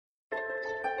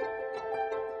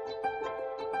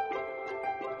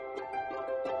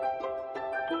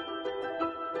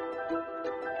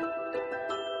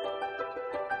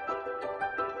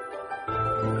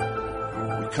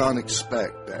can't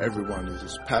expect that everyone is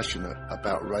as passionate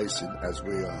about racing as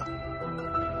we are.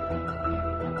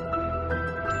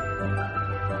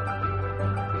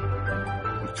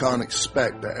 We can't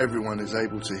expect that everyone is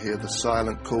able to hear the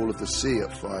silent call of the sea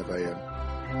at 5 a.m.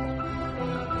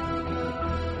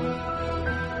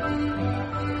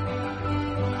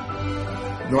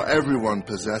 Not everyone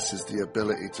possesses the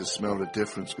ability to smell the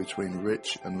difference between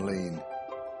rich and lean.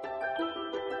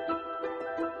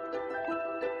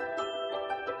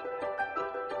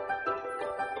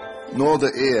 Nor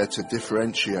the ear to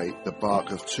differentiate the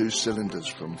bark of 2 cylinders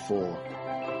from 4.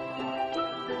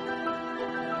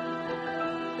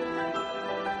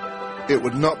 It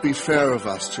would not be fair of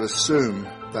us to assume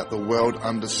that the world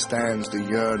understands the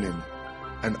yearning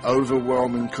and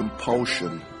overwhelming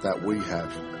compulsion that we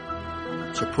have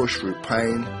to push through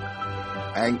pain,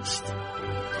 angst,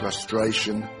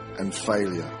 frustration, and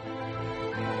failure.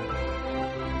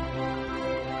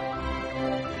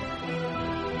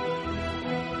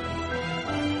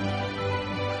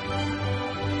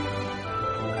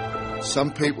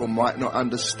 Some people might not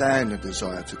understand the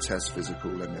desire to test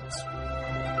physical limits,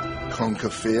 conquer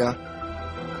fear,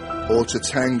 or to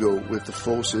tangle with the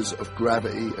forces of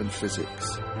gravity and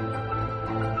physics.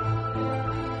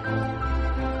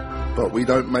 But we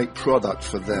don't make product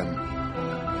for them.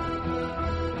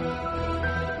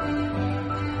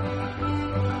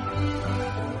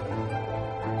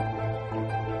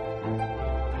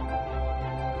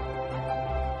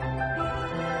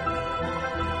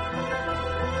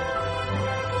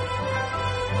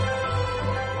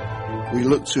 We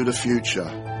look to the future,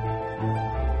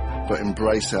 but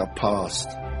embrace our past.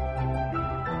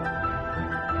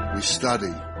 We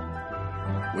study.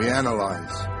 We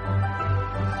analyze.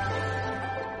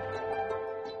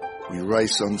 We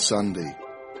race on Sunday,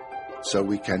 so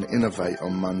we can innovate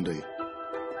on Monday.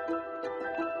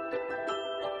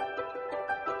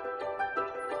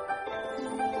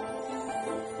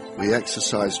 We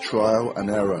exercise trial and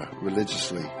error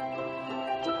religiously.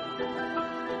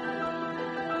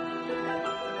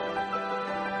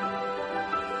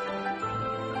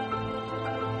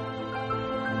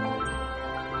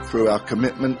 Through our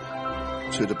commitment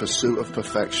to the pursuit of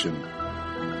perfection,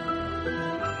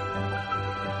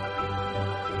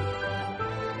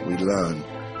 we learn.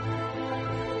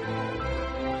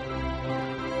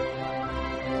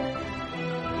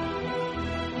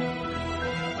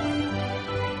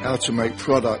 How to make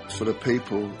product for the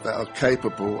people that are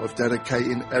capable of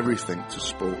dedicating everything to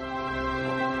sport.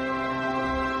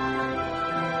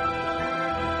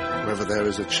 Whether there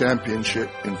is a championship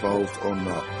involved or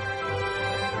not.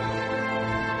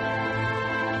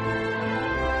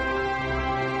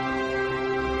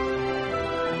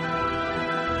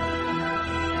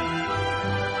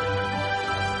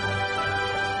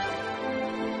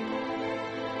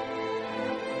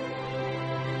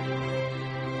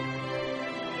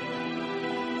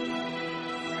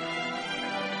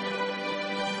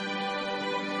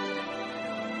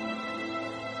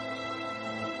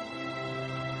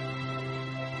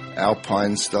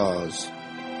 Alpine Stars.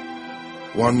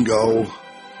 One goal,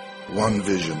 one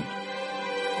vision.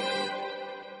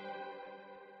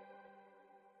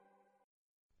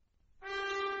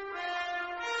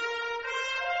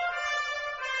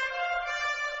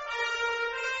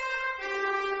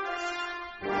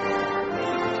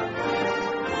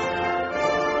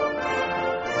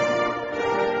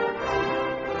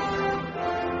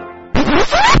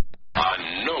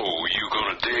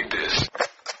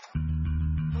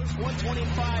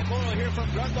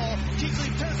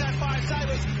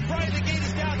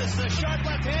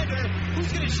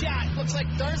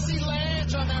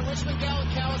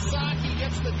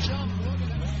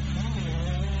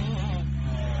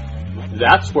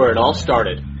 That's where it all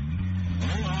started.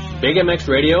 Big MX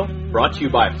Radio, brought to you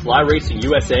by Fly Racing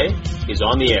USA, is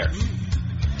on the air.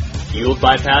 Fueled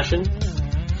by passion,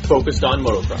 focused on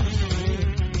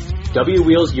motocross. W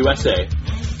Wheels USA,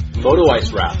 Moto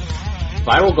Ice Wrap,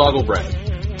 Viral Goggle Brand,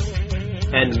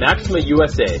 and Maxima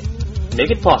USA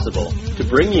make it possible to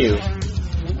bring you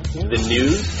the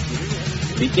news,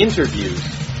 the interviews,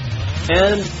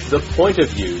 and the point of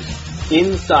views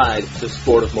inside the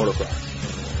sport of motocross.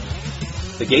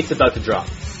 The gate's about to drop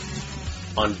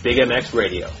on Big MX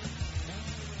Radio.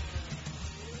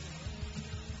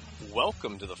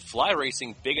 Welcome to the Fly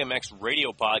Racing Big MX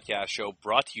Radio podcast show,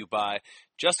 brought to you by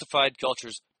Justified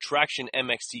Cultures, Traction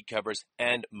MX seat covers,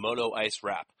 and Moto Ice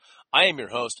Wrap. I am your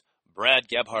host, Brad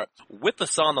Gebhardt. With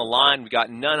us on the line, we got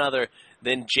none other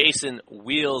than Jason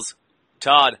Wheels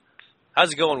Todd.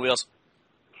 How's it going, Wheels?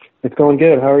 It's going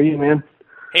good. How are you, man?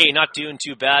 Hey, not doing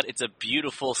too bad. It's a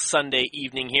beautiful Sunday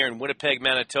evening here in Winnipeg,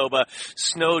 Manitoba.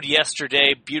 Snowed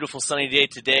yesterday, beautiful sunny day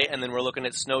today, and then we're looking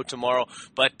at snow tomorrow.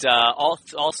 But all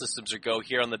systems are go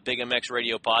here on the Big MX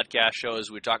Radio podcast show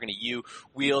as we're talking to you,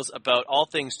 Wheels, about all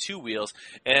things two wheels.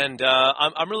 And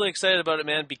I'm really excited about it,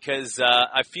 man, because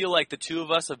I feel like the two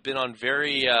of us have been on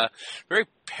very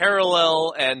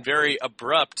parallel and very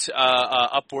abrupt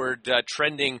upward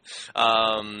trending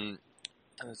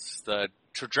the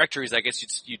trajectories, I guess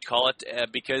you'd call it,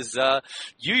 because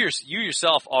you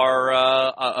yourself are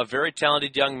a very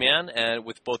talented young man, and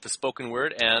with both the spoken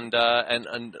word and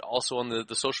also on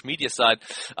the social media side.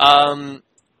 I'm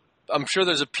sure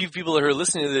there's a few people that are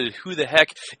listening to who the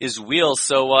heck is Wheels,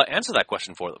 so answer that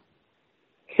question for them.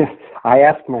 I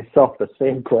ask myself the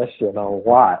same question a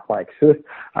lot. Like,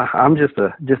 I'm just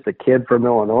a kid from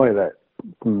Illinois that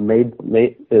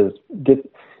gets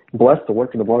blessed to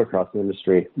work in the motocross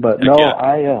industry. But no,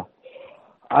 yeah.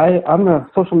 I'm the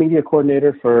social media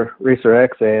coordinator for Racer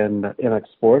X and MX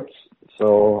Sports.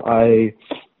 So I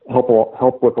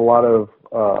help with a lot of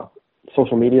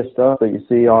social media stuff that you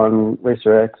see on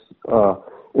Racer X,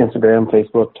 Instagram,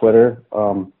 Facebook, Twitter.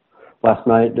 Last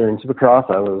night during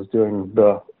Supercross, I was doing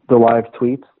the live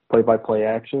tweets, play-by-play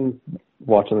action,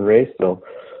 watching the race. So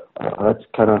that's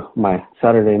kind of my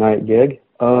Saturday night gig.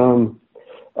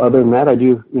 Other than that, I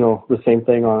do, the same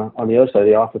thing on the other side of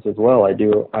the office as well. I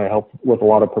help with a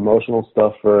lot of promotional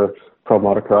stuff for Pro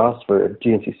Motocross, for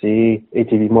GNCC,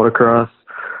 ATV Motocross,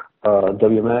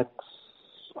 WMX,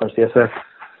 RCSX,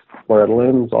 Loretta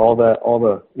Lynn's, all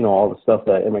the stuff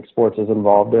that MX Sports is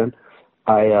involved in.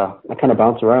 I kind of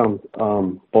bounce around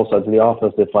both sides of the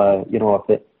office if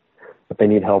they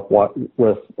need help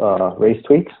with race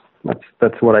tweaks.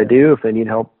 That's what I do. If they need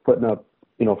help putting up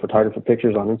photographer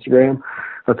pictures on Instagram,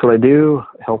 that's what I do.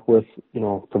 Help with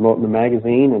promoting the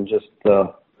magazine and just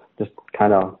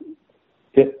kind of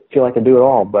feel like I do it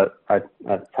all. But I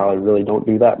probably really don't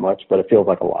do that much, but it feels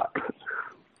like a lot.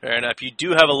 Fair enough. You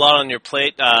do have a lot on your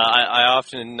plate. I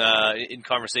often, in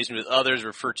conversation with others,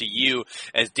 refer to you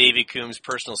as Davey Coombs'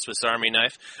 personal Swiss Army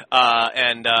knife,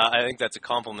 and I think that's a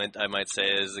compliment. I might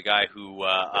say, as a guy who,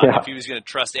 if he was going to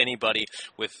trust anybody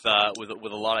with a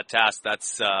lot of tasks,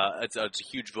 it's a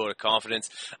huge vote of confidence.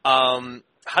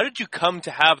 How did you come to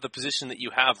have the position that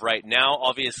you have right now?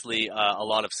 Obviously, a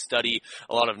lot of study,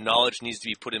 a lot of knowledge needs to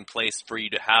be put in place for you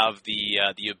to have the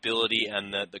ability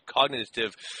and the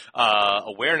cognitive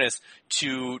awareness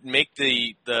to make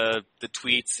the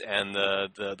tweets and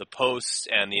the posts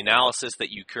and the analysis that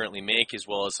you currently make, as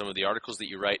well as some of the articles that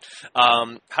you write.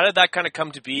 How did that kind of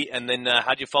come to be, and then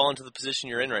how did you fall into the position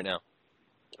you're in right now?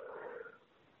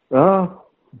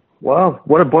 Well,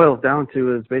 what it boils down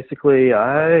to is basically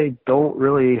I don't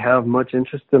really have much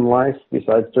interest in life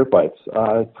besides dirt bikes.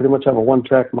 I pretty much have a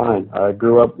one-track mind. I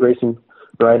grew up riding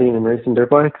and racing dirt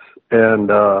bikes,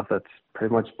 and that's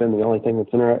pretty much been the only thing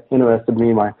that's interested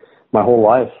me my whole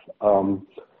life.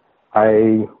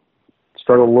 I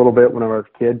struggled a little bit when I was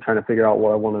a kid trying to figure out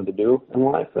what I wanted to do in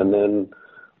life, and then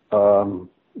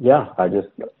I just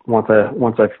once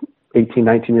I 18,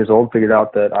 19 years old, figured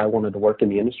out that I wanted to work in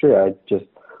the industry. I just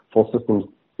full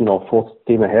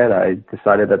steam ahead. I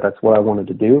decided that that's what I wanted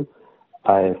to do.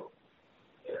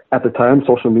 At the time,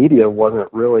 social media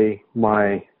wasn't really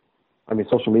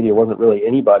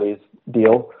anybody's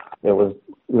deal. It was,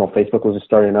 Facebook was just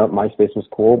starting up. MySpace was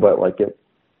cool, but it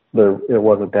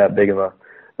wasn't that big of a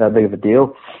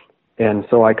deal. And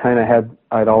so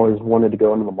I'd always wanted to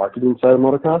go into the marketing side of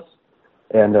motocross.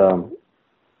 And,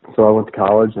 so I went to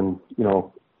college and,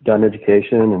 got an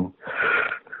education and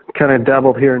kind of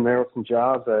dabbled here and there with some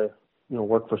jobs. I,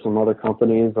 worked for some other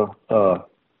companies.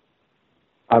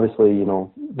 Obviously,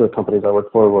 the companies I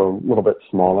worked for were a little bit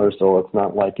smaller, so it's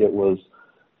not like it was,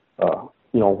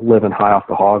 living high off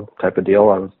the hog type of deal.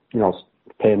 I was,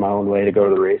 paying my own way to go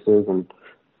to the races and,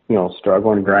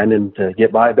 struggling and grinding to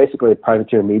get by, basically a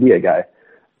privateer media guy.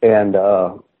 And,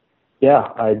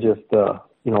 I just,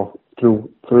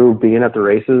 through being at the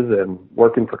races and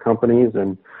working for companies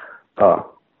and,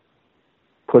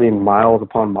 putting miles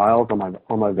upon miles on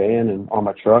my van and on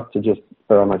my truck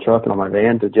on my truck and on my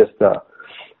van to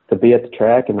be at the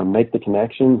track and to make the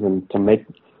connections and to make,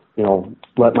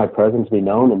 let my presence be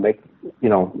known and make,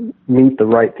 meet the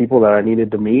right people that I needed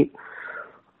to meet.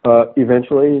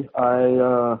 Eventually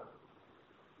I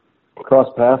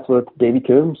crossed paths with Davey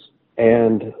Coombs,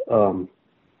 and,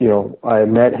 I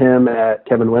met him at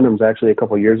Kevin Wyndham's actually a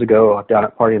couple of years ago down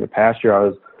at Party in the Pasture. I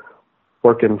was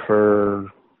working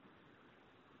for,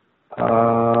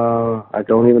 I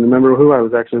don't even remember who I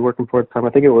was actually working for at the time. I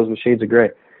think it was with Shades of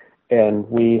Grey. And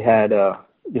we had,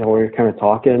 we were kind of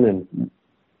talking, and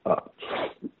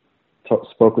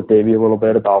spoke with Davey a little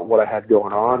bit about what I had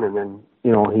going on, and then,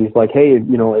 he's like, hey,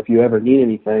 if you ever need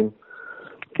anything,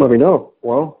 let me know.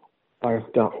 Well, I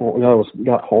got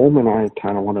home and I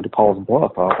kind of wanted to call his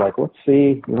bluff. I was like, let's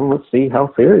see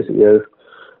how serious he is.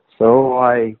 So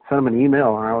I sent him an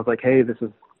email and I was like, hey, this is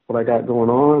what I got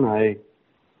going on.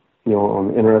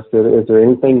 I'm interested. Is there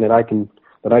anything that I can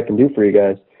do for you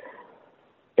guys?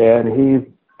 And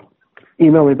he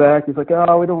emailed me back. He's like,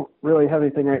 oh, we don't really have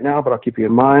anything right now, but I'll keep you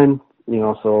in mind.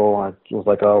 So I was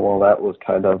like, oh, well, that was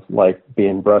kind of like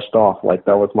being brushed off. Like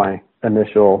that was my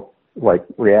initial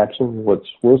reaction, which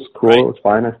was cool. Right. It was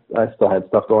fine. I still had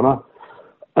stuff going on.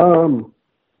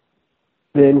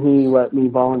 Then he let me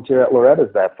volunteer at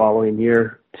Loretta's that following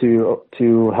year to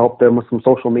help them with some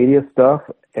social media stuff.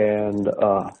 And,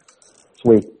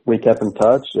 so we kept in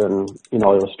touch, and, it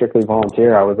was strictly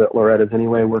volunteer. I was at Loretta's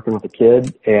anyway, working with a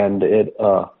kid, and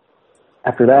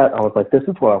after that, I was like, this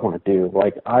is what I want to do.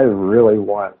 Like, I really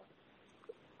want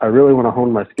to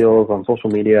hone my skills on social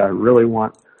media. I really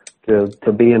want to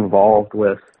be involved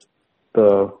with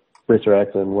the Racer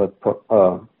X and with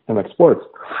MX Sports.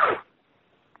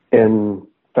 And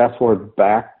fast forward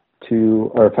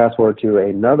to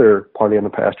another party in the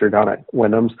pasture down at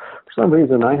Wyndham's. For some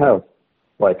reason, I have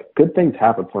good things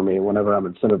happen for me whenever I'm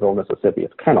in Centerville, Mississippi.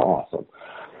 It's kind of awesome.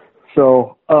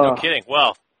 So no kidding.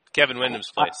 Well, Kevin Wyndham's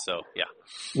place. So yeah.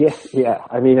 Yeah.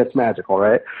 I mean, it's magical,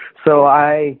 right? So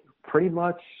I pretty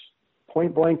much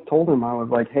point blank told him, I was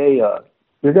like, hey,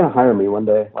 you're going to hire me one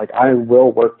day. Like, I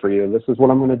will work for you. This is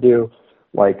what I'm going to do.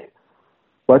 Like,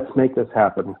 let's make this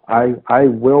happen. I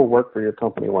will work for your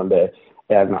company one day.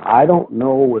 And I don't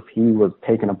know if he was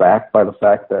taken aback by the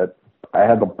fact that I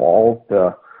had the balls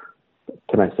to,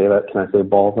 can I say that? Can I say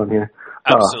balls on here?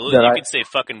 Absolutely. You can say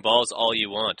fucking balls all you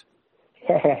want.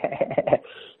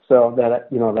 So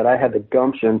that I had the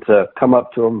gumption to come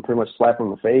up to him and pretty much slap him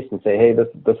in the face and say, hey,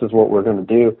 this is what we're going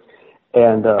to do.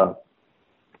 And,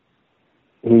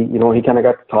 he kind of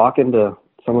got to talking to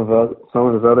some of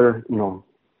his other,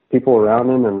 people around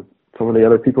him and some of the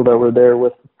other people that were there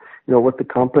with the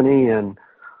company. And,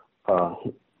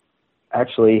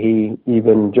 actually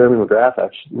Jeremy McGrath,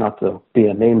 actually, not to be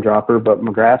a name dropper, but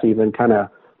McGrath even kind of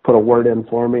put a word in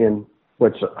for me, and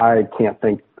which I can't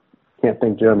thank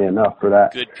Jeremy enough for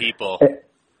that. Good people.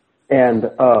 And,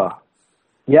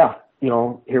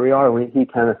 here we are.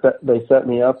 They set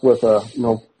me up with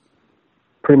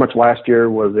pretty much last year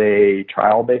was a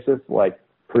trial basis, like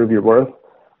prove your worth.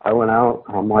 I went out,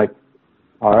 I'm like,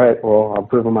 all right, well, I'm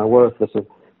proving my worth. This is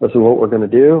what we're going to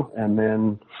do. And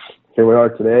then here we are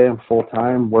today. I'm full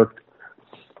time, work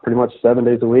pretty much 7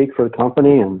 days a week for the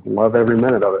company and love every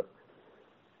minute of it.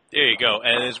 There you go.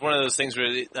 And it's one of those things where,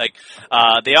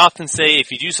 they often say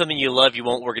if you do something you love, you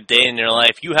won't work a day in your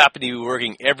life. You happen to be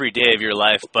working every day of your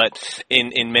life, but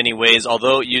in many ways,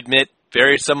 although you admit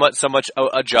very so much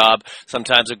a job,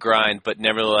 sometimes a grind, but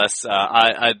nevertheless,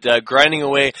 grinding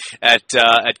away at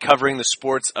covering the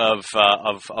sports of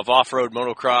off-road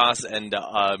motocross and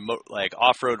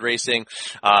off-road racing,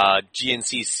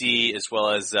 GNCC, as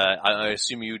well as I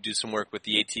assume you do some work with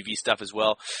the ATV stuff as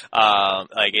well.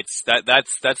 That's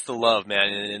the love,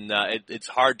 man, and it's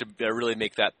hard to really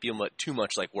make that feel too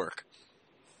much like work.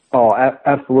 Oh,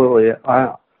 absolutely.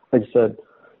 Like I said,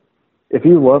 if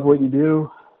you love what you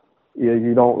do,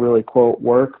 you don't really quote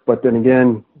work, but then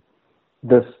again,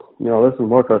 this is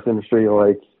motocross industry.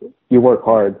 Like, you work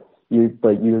hard. If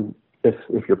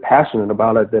you're passionate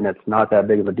about it, then it's not that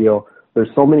big of a deal. There's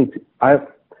so many. At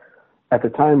the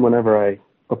time, whenever I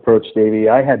approached Davey,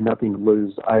 I had nothing to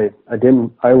lose. I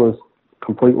was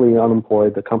completely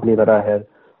unemployed. The company that I had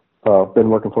been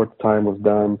working for at the time was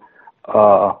done.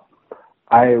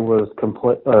 I was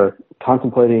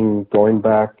contemplating going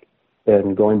back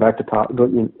to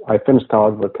college. I finished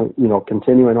college, but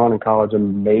continuing on in college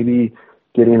and maybe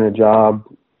getting a job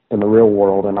in the real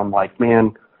world. And I'm like,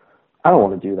 man, I don't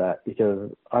want to do that,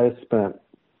 because I spent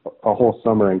a whole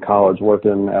summer in college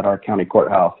working at our county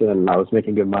courthouse, and I was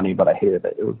making good money, but I hated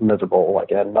it. It was miserable.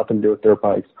 Like, it had nothing to do with dirt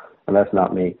bikes, and that's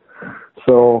not me.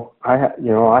 So I had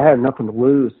nothing to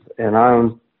lose, and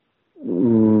I'm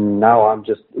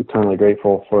just eternally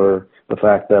grateful for the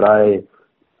fact that I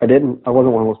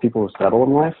wasn't one of those people who settle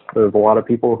in life. There's a lot of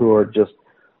people who are just,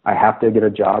 I have to get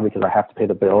a job because I have to pay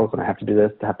the bills and I have to do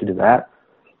this, I have to do that.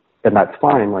 And that's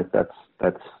fine. Like, that's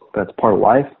part of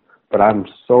life. But I'm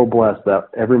so blessed that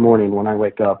every morning when I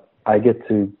wake up, I get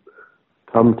to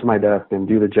come to my desk and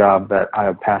do the job that I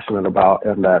am passionate about,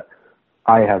 and that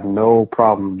I have no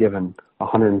problem giving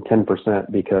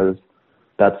 110%, because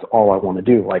that's all I want to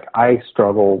do. Like, I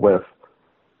struggle with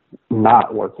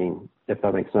not working, if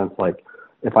that makes sense. Like,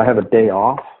 if I have a day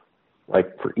off,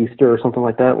 like for Easter or something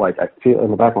like that, like I feel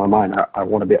in the back of my mind, I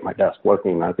want to be at my desk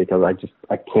working, not because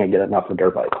I can't get enough of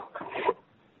dirt bikes.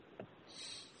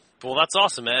 Well, that's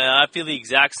awesome, man. I feel the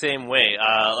exact same way.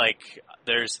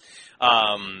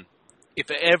 If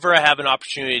ever I have an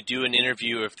opportunity to do an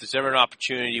interview, if there's ever an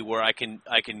opportunity where I can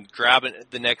grab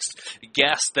the next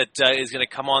guest that is going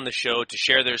to come on the show to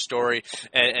share their story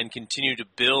and continue to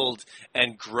build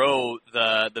and grow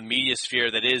the media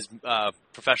sphere that is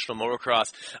professional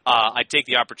motocross, I take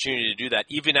the opportunity to do that,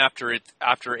 even after a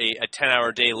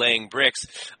 10-hour day laying bricks.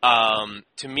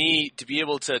 To me, to be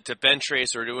able to bench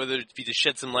race or whether it be to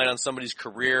shed some light on somebody's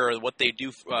career or what they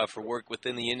do for work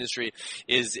within the industry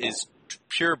is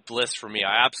pure bliss for me.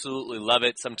 I absolutely love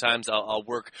it. Sometimes I'll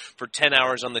work for 10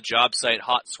 hours on the job site,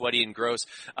 hot, sweaty, and gross,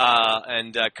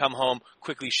 and come home,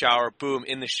 quickly shower, boom,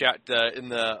 in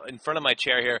front of my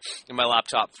chair here in my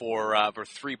laptop for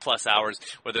 3+ hours,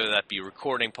 whether that be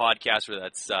recording podcasts or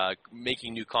that's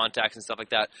making new contacts and stuff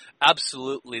like that.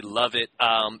 Absolutely love it.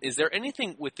 Is there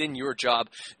anything within your job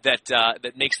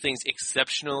that makes things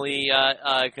exceptionally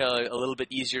a little bit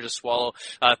easier to swallow?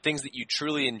 Things that you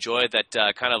truly enjoy that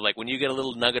kind of like when you get a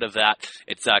little nugget of that,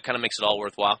 it kind of makes it all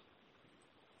worthwhile?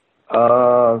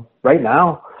 Right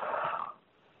now,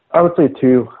 I would say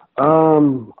two.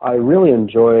 I really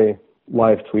enjoy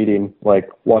live tweeting, like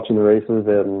watching the races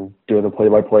and doing the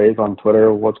play-by-plays on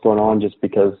Twitter, what's going on, just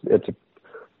because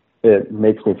it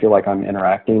makes me feel like I'm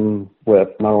interacting with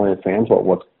not only the fans, but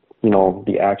what's,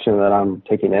 the action that I'm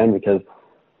taking in, because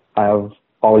I've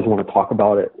always want to talk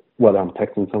about it, whether I'm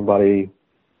texting somebody,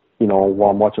 while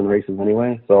I'm watching the races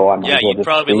anyway. So I'm you'd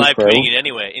probably be live tweeting it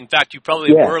anyway. In fact, you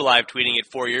probably were live tweeting it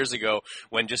 4 years ago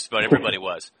when just about everybody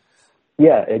was.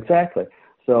 Yeah, exactly.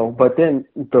 So, but then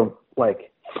the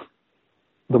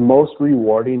most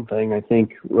rewarding thing I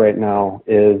think right now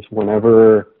is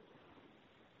whenever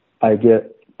I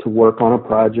get to work on a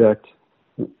project,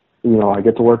 I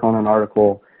get to work on an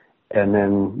article, and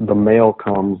then the mail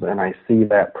comes and I see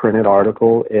that printed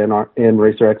article in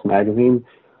Racer X magazine.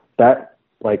 That,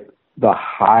 like, the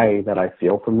high that I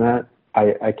feel from that,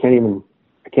 I can't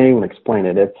even explain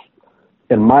it. It's,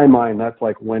 in my mind, that's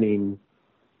like winning,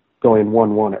 going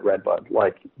 1-1 at Redbud.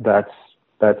 Like, that's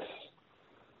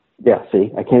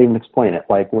see, I can't even explain it.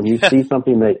 Like, when you see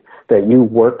something that you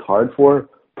worked hard for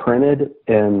printed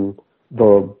in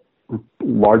the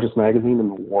largest magazine in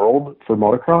the world for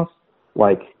motocross,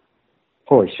 like,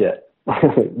 holy shit.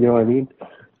 You know what I mean?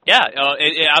 Yeah,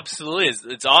 it absolutely is.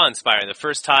 It's awe-inspiring. The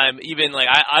first time, even like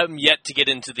I'm yet to get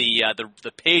into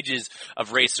the pages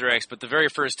of Racer X, but the very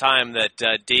first time that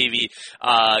Davey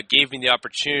gave me the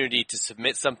opportunity to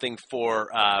submit something for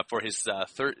his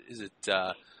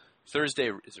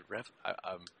Thursday? Is it Rev?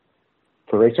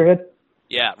 For Racerhead?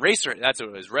 Yeah, Racer. That's what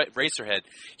it was. Racerhead.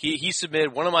 He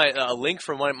submitted one of my a link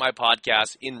from one of my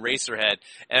podcasts in Racerhead,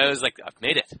 and I was like, I've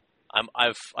made it.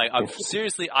 I'm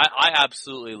seriously, I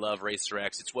absolutely love Racer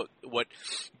X. It's what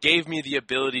gave me the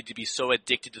ability to be so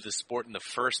addicted to the sport in the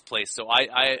first place. So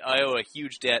I owe a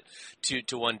huge debt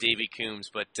to one Davey Coombs,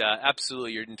 but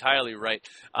absolutely, you're entirely right.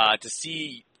 To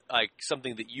see like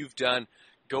something that you've done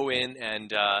go in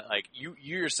and like you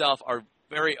yourself are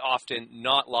very often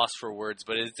not lost for words,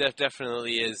 but it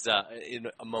definitely is in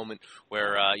a moment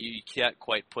where you can't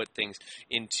quite put things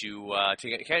into,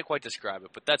 can't quite describe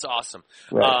it, but that's awesome.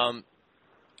 Right.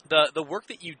 The work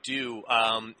that you do,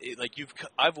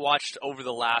 I've watched over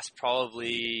the last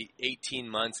probably 18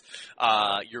 months,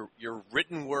 your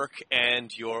written work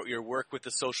and your work with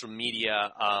the social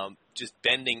media, just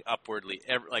bending upwardly,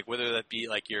 like whether that be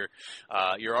like your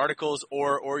articles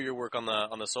or your work on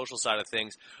the social side of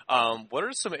things. What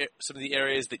are some of the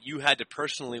areas that you had to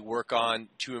personally work on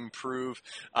to improve,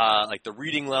 like the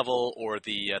reading level or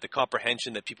the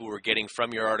comprehension that people were getting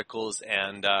from your articles?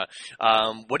 And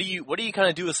what do you kind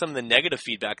of do with some of the negative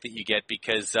feedback that you get?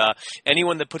 Because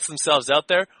anyone that puts themselves out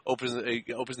there opens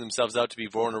themselves out to be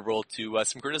vulnerable to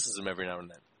some criticism every now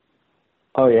and then.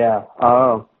 Oh yeah.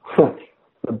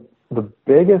 The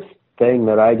biggest thing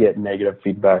that I get negative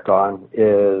feedback on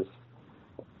is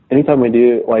anytime we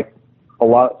do, like,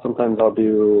 sometimes I'll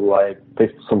do, like,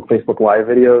 some Facebook Live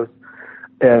videos,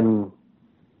 and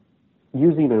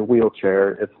using a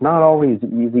wheelchair, it's not always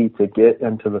easy to get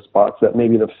into the spots that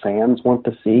maybe the fans want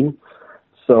to see.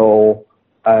 So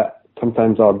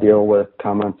sometimes I'll deal with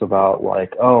comments about,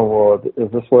 like, oh, well,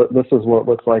 this is what it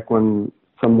looks like when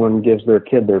someone gives their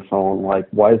kid their phone. Like,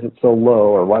 why is it so low,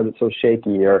 or why is it so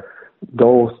shaky, or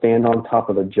go stand on top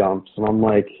of the jumps. And I'm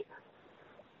like,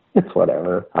 it's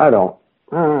whatever.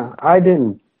 I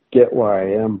didn't get where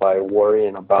I am by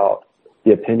worrying about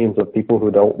the opinions of people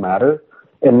who don't matter.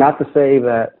 And not to say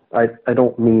that I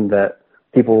don't mean that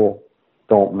people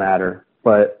don't matter,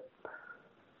 but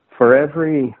for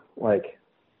every, like,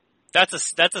 that's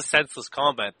a senseless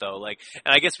comment, though. Like,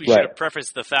 and I guess we should have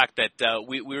prefaced the fact that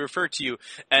we refer to you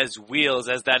as Wheels,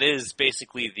 as that is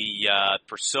basically the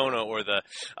persona or the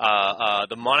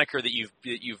moniker that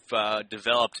you've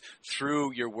developed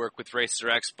through your work with Racer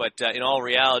X. But in all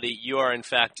reality, you are in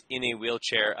fact in a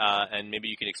wheelchair, and maybe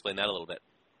you can explain that a little bit.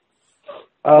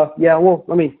 Yeah. Well,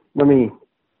 let me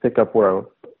pick up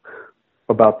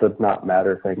about the not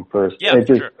matter thing first. Yeah,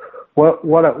 sure.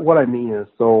 What I mean is,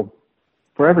 so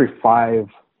for every 5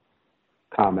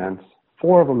 comments,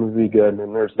 4 of them would be good,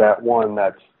 and there's that one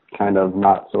that's kind of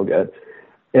not so good.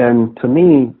 And to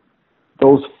me,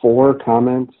 those 4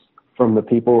 comments from the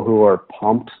people who are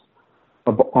pumped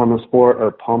on the sport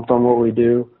or pumped on what we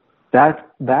do,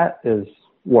 that is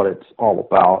what it's all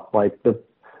about. Like,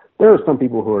 there are some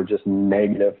people who are just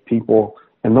negative people,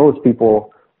 and those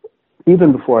people,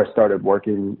 even before I started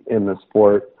working in the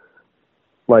sport,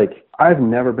 like, I've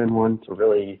never been one to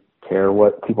really care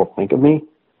what people think of me.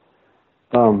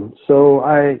 So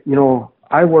I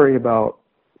worry about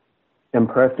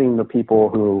impressing the people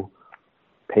who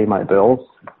pay my bills,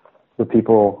 the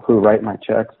people who write my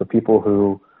checks, the people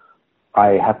who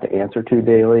I have to answer to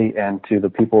daily, and to the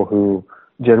people who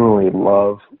generally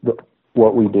love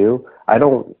what we do. I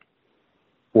don't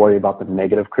worry about the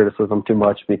negative criticism too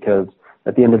much, because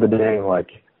at the end of the day, like,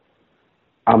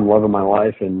 I'm loving my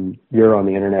life, and you're on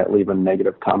the internet leaving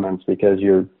negative comments because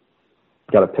you're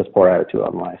got a piss poor attitude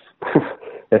on life.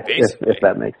 if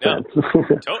that makes sense.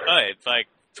 It's like,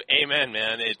 amen,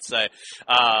 man. It's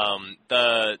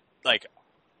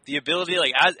the ability,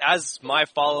 like, as my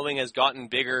following has gotten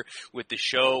bigger with the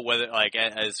show, whether like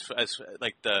as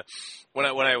like when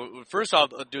I first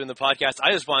off doing the podcast,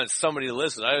 I just wanted somebody to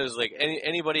listen. I was like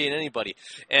anybody,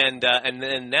 and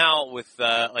then now with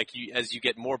as you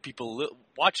get more people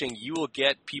watching, you will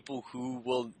get people who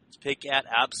will pick at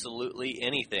absolutely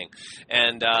anything,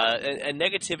 and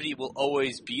negativity will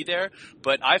always be there.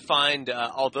 But I find,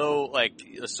 although like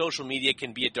social media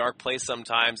can be a dark place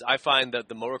sometimes, I find that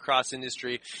the motocross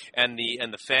industry and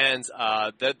the fans,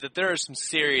 that there are some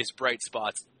serious bright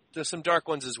spots. There's some dark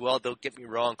ones as well, don't get me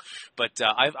wrong, but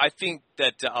I think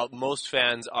that most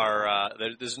fans are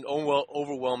there's an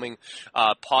overwhelming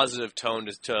positive tone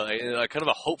to kind of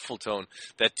a hopeful tone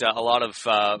that a lot of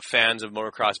fans of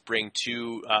motocross bring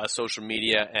to social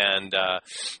media, and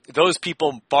those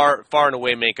people far and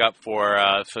away make up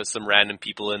for some random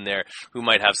people in there who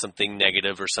might have something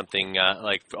negative or something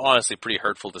like honestly pretty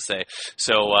hurtful to say.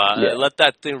 So let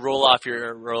that thing roll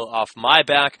off my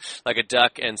back like a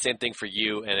duck, and same thing for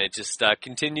you. And it just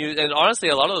continues. And honestly,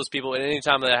 a lot of those people, at any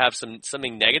time that I have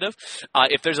something negative,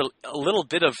 if there's a little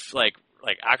bit of like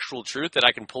actual truth that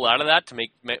I can pull out of that to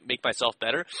make myself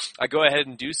better, I go ahead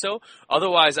and do so.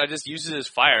 Otherwise, I just use it as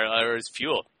fire or as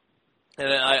fuel,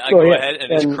 and I go ahead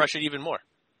and just crush it even more.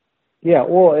 Yeah,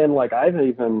 well, and like I've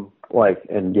even as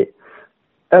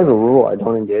a rule, I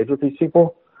don't engage with these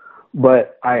people,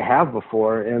 but I have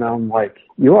before, and I'm like,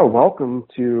 you are welcome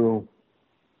to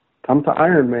come to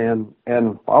Ironman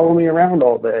and follow me around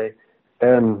all day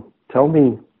and tell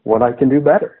me what I can do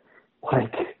better.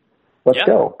 Like, let's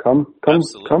go. Come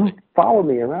follow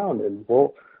me around, and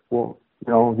we'll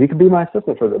you can be my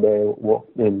assistant for the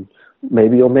day. And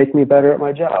maybe you'll make me better at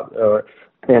my job.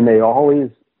 And they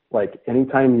always, like,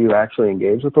 anytime you actually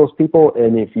engage with those people,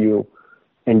 and if you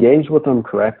engage with them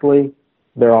correctly,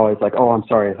 they're always like, oh, I'm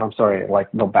sorry.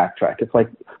 Like, they'll backtrack. It's like,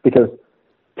 because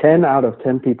 10 out of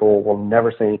 10 people will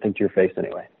never say anything to your face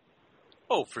anyway.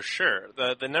 Oh, for sure.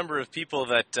 The number of people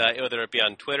that, whether it be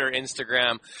on Twitter,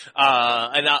 Instagram,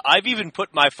 and I've even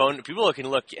put my phone, people can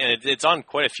look, and it's on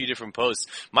quite a few different posts.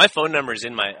 My phone number is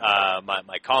in my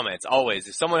comments, always.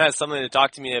 If someone has something to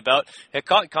talk to me about, hey,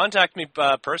 contact me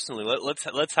personally.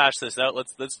 Let's hash this out.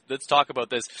 Let's talk about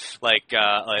this like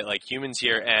humans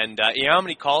here. And you know how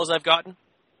many calls I've gotten?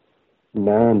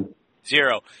 None.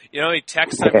 0. You know how many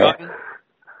texts I've gotten?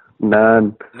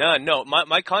 None. No.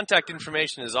 My contact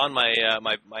information is on my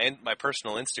my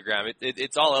personal Instagram.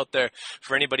 It's all out there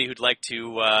for anybody who'd like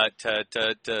to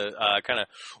kind of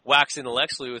wax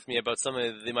intellectually with me about something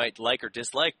that they might like or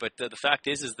dislike. But the fact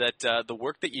is that the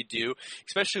work that you do,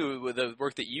 especially with the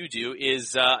work that you do,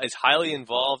 is highly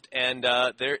involved, and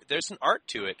there's an art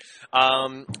to it.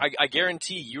 I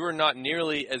guarantee you are not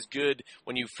nearly as good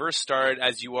when you first started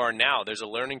as you are now. There's a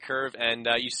learning curve, and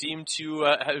you seem to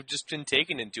have just been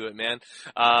taken into it, man.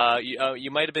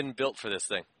 You might have been built for this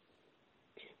thing.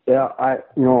 Yeah, I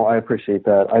appreciate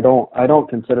that. I don't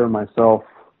consider myself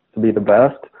to be the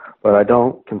best, but I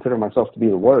don't consider myself to be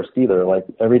the worst either. Like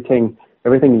everything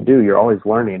you do, you're always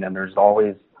learning, and there's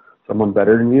always someone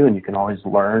better than you, and you can always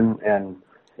learn. And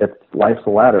life's a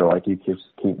ladder. Like you just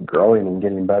keep growing and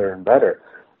getting better and better.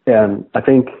 And I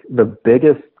think the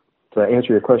biggest, to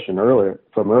answer your question earlier,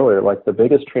 like the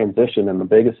biggest transition and the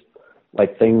biggest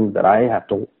like thing that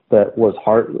that was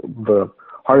the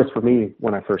hardest for me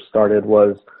when I first started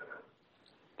was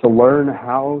to learn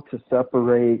how to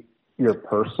separate your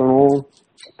personal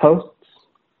posts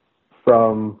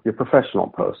from your professional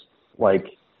posts. Like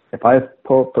if I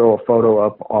throw a photo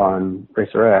up on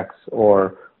RacerX,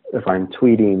 or if I'm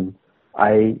tweeting,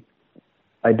 I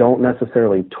don't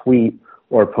necessarily tweet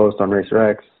or post on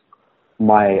RacerX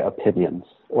my opinions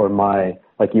or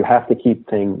you have to keep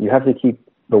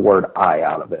the word I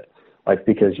out of it. Like,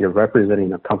 because you're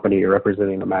representing a company, you're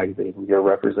representing a magazine, you're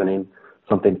representing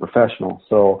something professional.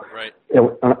 So right. It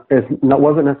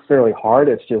wasn't necessarily hard.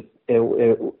 It's just,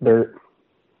 I'm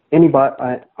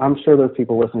sure there's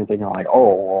people listening thinking like,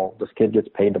 oh, well, this kid gets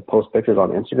paid to post pictures on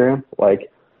Instagram.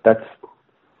 Like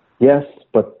yes,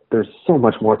 but there's so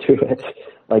much more to it.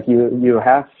 Like you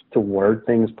have to word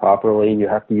things properly. You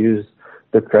have to use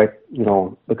the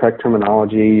correct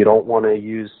terminology. You don't want to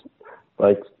use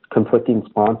like conflicting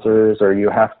sponsors, or you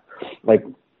have like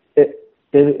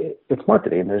it's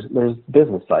marketing. There's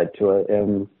business side to it.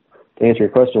 And to answer your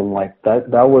question, like that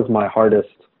was my hardest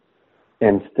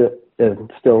and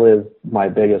still is my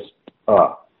biggest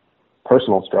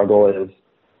personal struggle is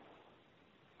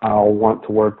I'll want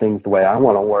to word things the way I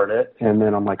want to word it, and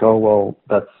then I'm like, oh well,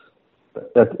 that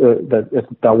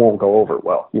won't go over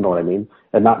well. You know what I mean?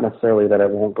 And not necessarily that it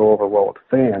won't go over well with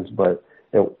fans, but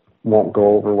it won't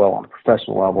go over well on a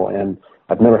professional level. And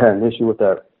I've never had an issue with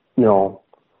that.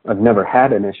 I've never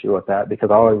had an issue with that because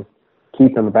I always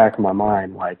keep in the back of my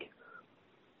mind, like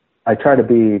I try to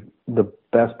be the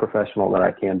best professional that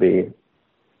I can be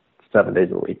 7 days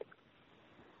a week.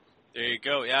 There you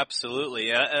go. Yeah, absolutely.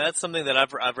 Yeah, and that's something that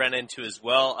I've ran into as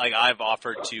well. Like I've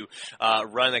offered to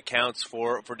run accounts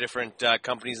for different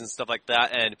companies and stuff like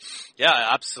that. And yeah,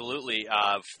 absolutely.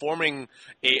 Forming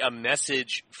a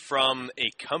message from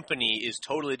a company is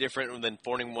totally different than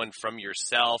forming one from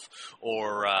yourself,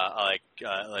 or like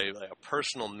a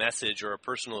personal message or a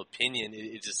personal opinion.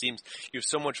 It just seems you have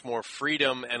so much more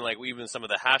freedom, and like even some of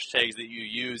the hashtags that you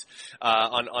use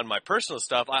on my personal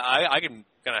stuff, I can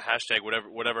kind of hashtag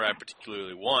whatever I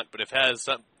particularly want, but if it has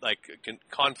some like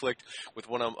conflict with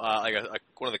one of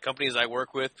the companies I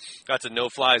work with, that's a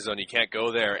no-fly zone. You can't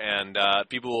go there, and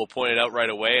people will point it out right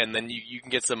away, and then you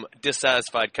can get some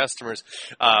dissatisfied customers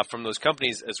from those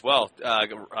companies as well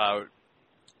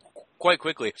quite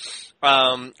quickly.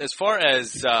 As far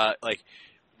as like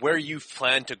where you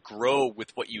plan to grow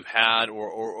with what you had,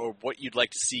 or what you'd like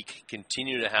to see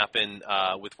continue to happen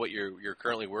with what you're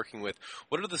currently working with,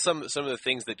 what are some of the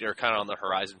things that are kind of on the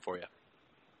horizon for you?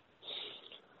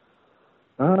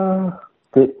 I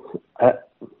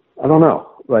don't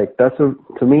know. Like to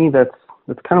me that's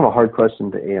kind of a hard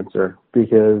question to answer,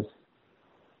 because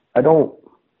I don't,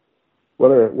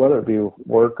 whether it be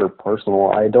work or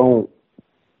personal,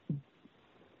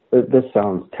 this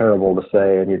sounds terrible to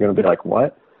say, and you're going to be like,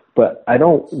 what? But I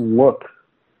don't look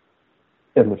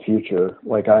in the future.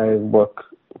 Like I look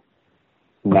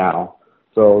now.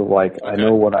 So like okay. I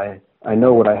know what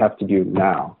I have to do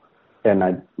now,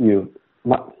 and you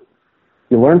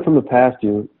learn from the past,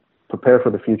 you prepare for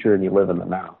the future, and you live in the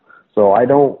now. So I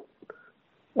don't,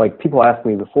 like, people ask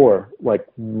me before, like,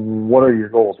 what are your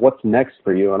goals? What's next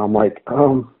for you? And I'm like,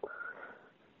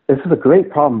 this is a great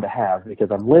problem to have, because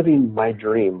I'm living my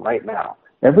dream right now.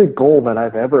 Every goal that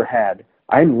I've ever had,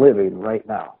 I'm living right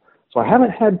now. So I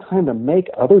haven't had time to make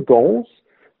other goals,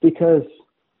 because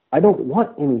I don't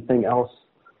want anything else.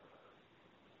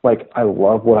 Like, I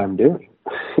love what I'm doing.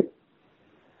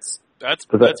 That's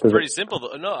pretty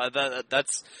simple. No,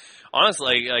 that's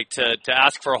honestly, like to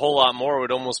ask for a whole lot more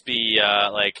would almost be I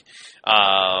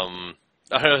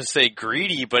don't want to say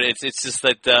greedy, but it's just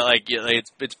that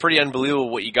it's pretty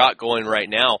unbelievable what you got going right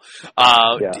now.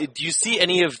 Yeah. Do you see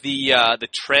any of the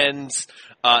trends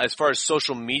as far as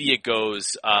social media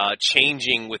goes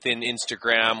changing within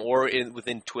Instagram or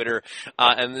within Twitter,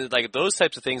 and like those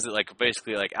types of things that like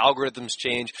basically like algorithms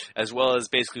change, as well as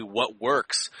basically what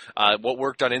works? What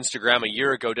worked on Instagram a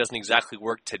year ago doesn't exactly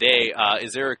work today.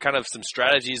 Is there kind of some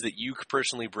strategies that you could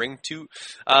personally bring to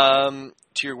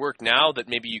your work now that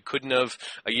maybe you couldn't have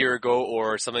a year ago,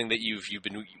 or something that you've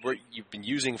been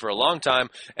using for a long time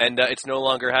and it's no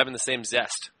longer having the same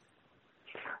zest?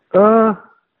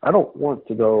 I don't want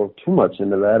to go too much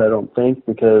into that, I don't think,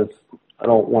 because I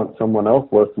don't want someone else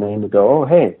listening to go, oh,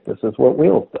 hey, this is what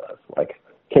Wheels does. Like,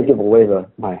 can't give away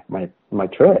my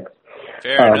tricks.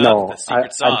 Fair enough. No, the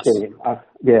secret sauce. I'm kidding.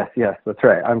 Yes, that's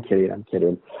right. I'm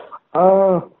kidding.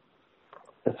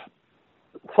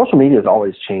 Social media is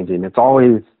always changing. There's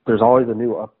always a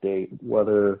new update,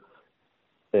 whether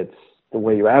it's the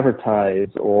way you advertise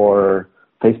or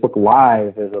Facebook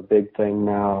Live is a big thing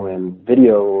now, and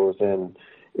videos, and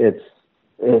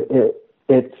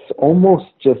it's almost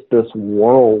just this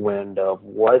whirlwind of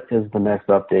what is the next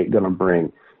update going to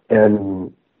bring.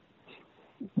 And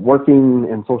working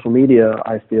in social media,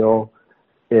 I feel,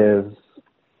 is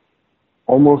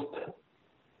almost,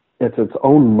 it's its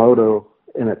own motto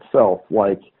in itself.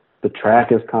 Like, the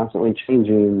track is constantly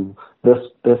changing. This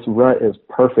rut is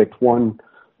perfect one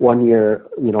year,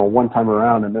 one time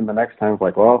around, and then the next time it's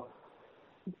like, well,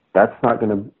 that's not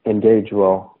going to engage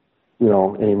well,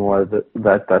 anymore.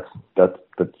 That's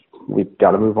we've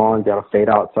got to move on, got to fade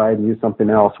outside and use something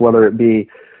else, whether it be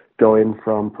going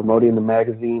from promoting the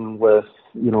magazine with,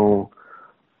 a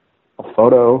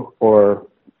photo, or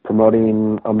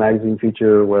promoting a magazine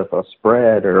feature with a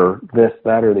spread, or this,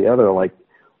 that, or the other. Like,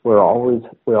 we always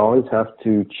have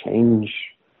to change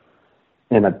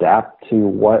and adapt to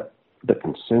what the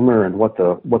consumer and what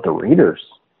the readers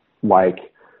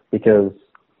like, because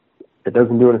it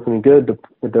doesn't do us any good.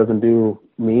 It doesn't do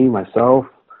me, myself,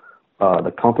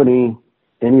 the company,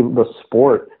 the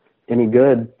sport any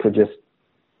good to just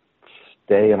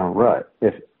stay in a rut.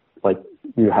 If, like,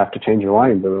 you have to change your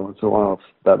lines every once in a while, if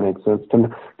that makes sense.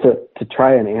 To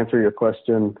try and answer your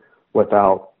question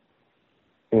without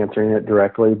answering it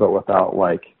directly, but without,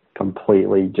 like,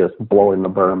 completely just blowing the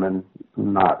berm and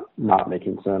not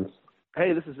making sense.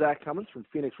 Hey, this is Zach Cummins from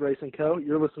Phoenix Racing Co.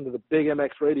 You're listening to the Big MX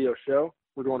Radio Show.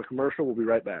 We're going to commercial. We'll be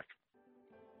right back.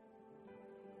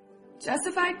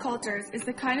 Justified Cultures is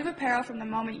the kind of apparel from the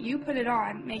moment you put it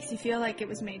on makes you feel like it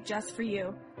was made just for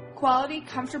you. Quality,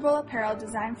 comfortable apparel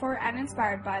designed for and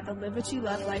inspired by the Live What You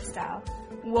Love lifestyle.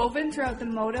 Woven throughout the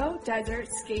moto, desert,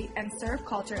 skate, and surf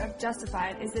culture of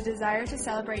Justified is the desire to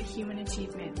celebrate human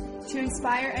achievement, to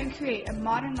inspire and create a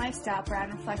modern lifestyle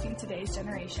brand reflecting today's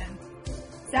generation.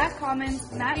 Zach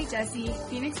Commons, Matty Jesse,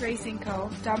 Phoenix Racing Co.,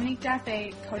 Dominique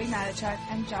Daffé, Cody Matichuk,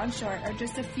 and John Short are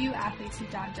just a few athletes who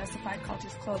don Justified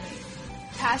Cultures clothing.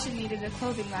 Passion needed a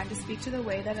clothing line to speak to the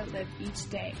way that it lived each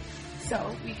day.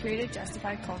 So, we created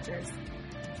Justified Cultures.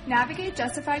 Navigate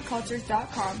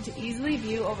justifiedcultures.com to easily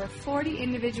view over 40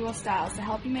 individual styles to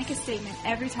help you make a statement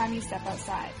every time you step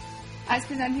outside. As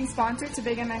presenting sponsor to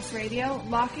Big MX Radio,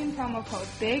 lock in promo code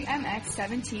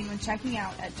BIGMX17 when checking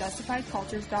out at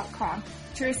justifiedcultures.com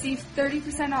to receive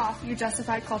 30% off your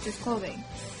Justified Cultures clothing.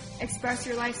 Express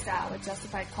your lifestyle with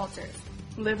Justified Cultures.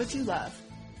 Live what you love.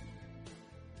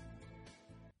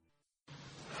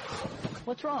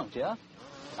 What's wrong, Jeff?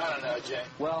 I don't know, Jay.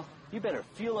 Well, you better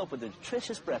fuel up with a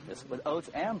nutritious breakfast with oats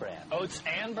and bran. Oats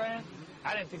and bran?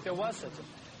 I didn't think there was such a...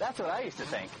 That's what I used to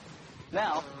think.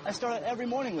 Now, I start out every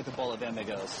morning with a bowl of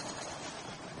Amigos.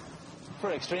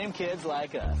 For extreme kids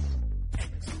like us.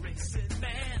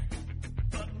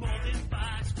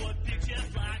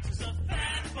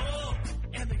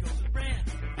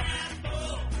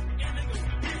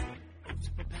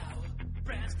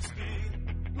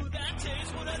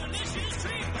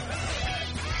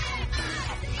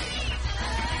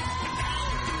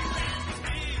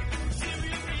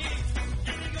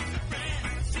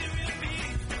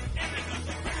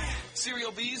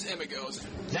 Cereal B's Amigos.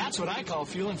 That's what I call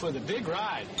fueling for the big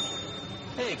ride.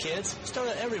 Hey, kids, start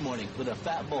out every morning with a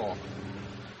fat bowl.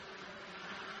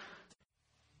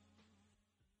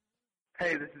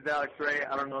 Hey, this is Alex Ray.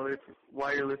 I don't know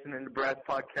why you're listening to Brad's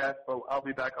podcast, but I'll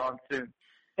be back on soon.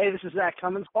 Hey, this is Zach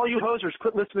Cummins. All you hosers,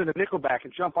 quit listening to Nickelback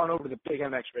and jump on over to the Big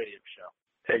MX Radio Show.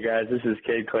 Hey, guys, this is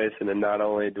Cade Clayson, and not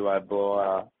only do I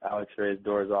blow Alex Ray's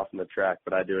doors off on the track,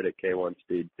 but I do it at K1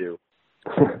 speed, too.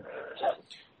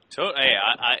 So, hey,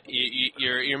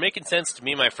 you're making sense to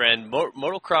me, my friend.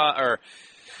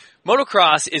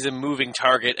 Motocross is a moving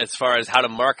target as far as how to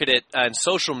market it, and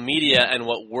social media and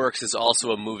what works is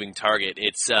also a moving target.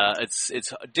 It's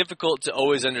difficult to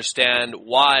always understand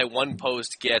why one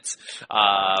post gets,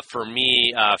 for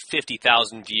me,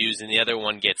 50,000 views and the other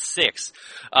one gets 6.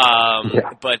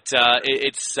 But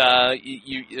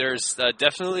there's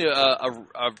definitely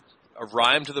a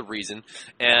rhyme to the reason,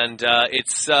 and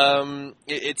it's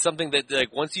something that,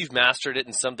 like, once you've mastered it,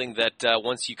 and something that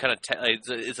once you kind of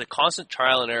it's a constant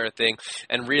trial and error thing,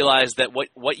 and realize that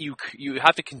what you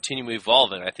have to continue to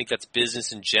evolve in. I think that's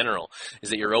business in general,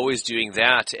 is that you're always doing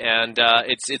that, and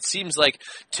it seems like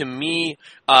to me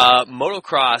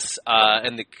motocross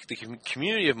and the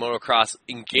community of motocross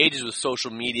engages with social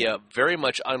media very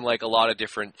much unlike a lot of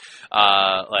different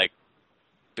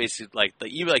basically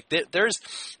there's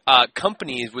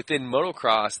companies within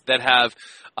motocross that have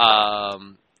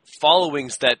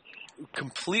followings that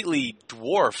completely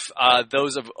dwarf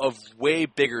those of way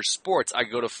bigger sports. I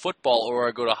go to football or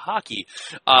I go to hockey.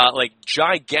 Like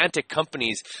gigantic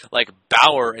companies like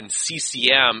Bauer and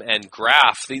CCM and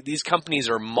Graf. These companies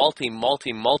are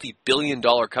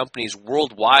multi-billion-dollar companies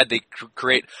worldwide. They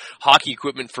create hockey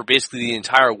equipment for basically the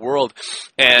entire world,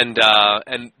 and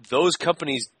those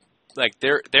companies, like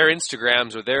their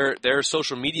Instagrams or their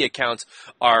social media accounts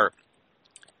are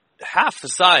half the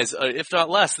size, if not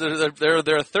less.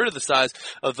 They're a third of the size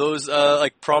of those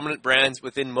like prominent brands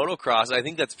within motocross. I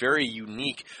think that's very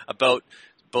unique about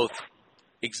both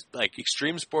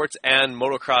extreme sports and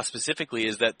motocross specifically,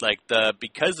 is that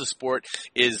because the sport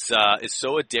is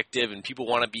so addictive and people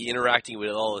want to be interacting with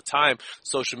it all the time,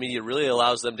 social media really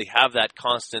allows them to have that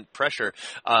constant pressure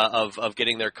of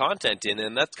getting their content in,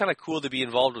 and that's kind of cool to be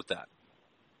involved with that.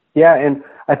 Yeah, and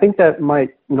I think that I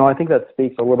think that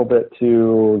speaks a little bit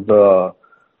to the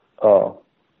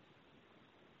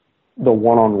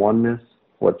one-on-one-ness,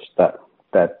 which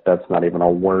that's not even a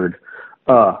word.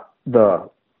 The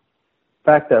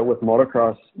fact that with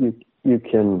motocross you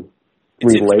can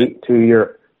relate to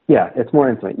it's more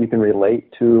intimate. You can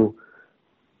relate to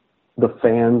the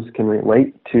fans, can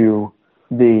relate to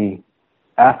the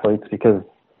athletes because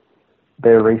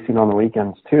they're racing on the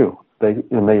weekends too. They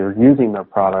are using their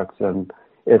products, and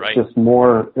it's just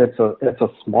more. It's a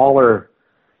smaller,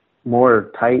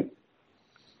 more tight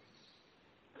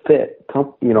fit,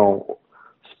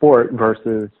 sport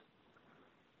versus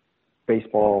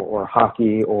baseball or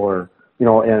hockey or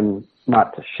and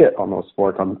not to shit on those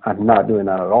sports. I'm not doing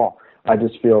that at all. I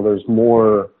just feel there's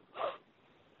more.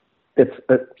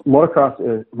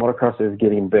 Motocross is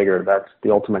getting bigger. That's the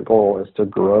ultimate goal, is to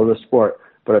grow the sport.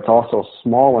 But it's also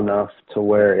small enough to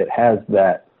where it has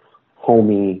that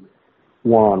homey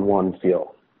one-on-one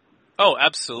feel. Oh,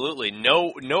 absolutely.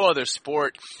 No other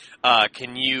sport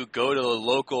can you go to a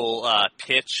local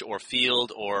pitch or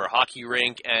field or hockey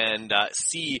rink and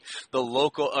see the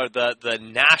local or the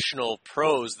national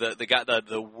pros,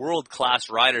 the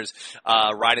world-class riders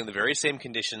riding the very same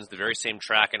conditions, the very same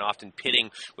track, and often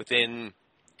pitting within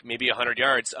maybe 100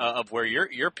 yards of where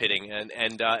you're pitting, and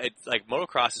it's like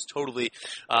motocross is totally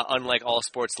unlike all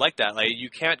sports like that. Like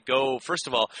you can't go, first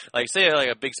of all, like say like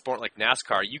a big sport like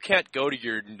NASCAR, you can't go to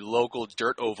your local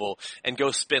dirt oval and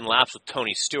go spin laps with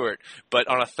Tony Stewart. But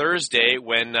on a Thursday,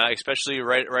 when especially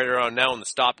right around now when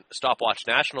the stopwatch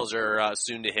nationals are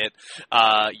soon to hit,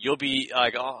 you'll be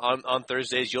like on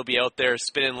Thursdays you'll be out there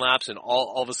spinning laps, and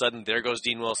all of a sudden there goes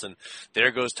Dean Wilson,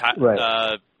 there goes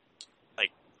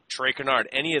Trey Canard,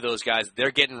 any of those guys,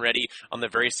 they're getting ready on the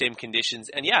very same conditions.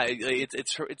 And yeah,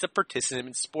 it's a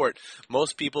participant sport.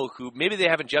 Most people who, maybe they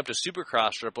haven't jumped a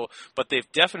Supercross triple, but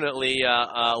they've definitely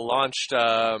launched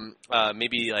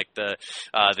maybe like the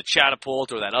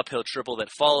catapult or that uphill triple that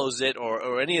follows it,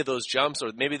 or any of those jumps,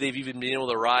 or maybe they've even been able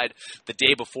to ride the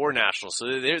day before Nationals.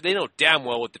 So they know damn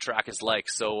well what the track is like.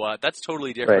 So that's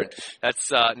totally different. Right.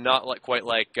 That's not quite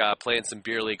like playing some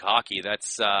beer league hockey.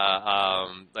 That's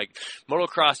like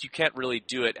motocross. You can't really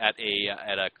do it at a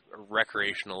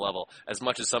recreational level, as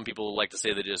much as some people like to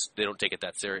say they don't take it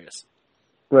that serious.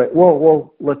 Right.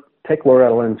 Well, let's take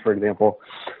Loretta Lynn's, for example.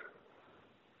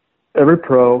 Every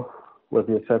pro, with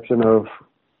the exception of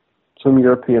some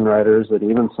European riders, and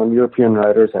even some European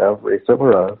riders have raced at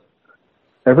Loretta,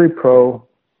 every pro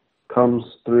comes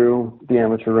through the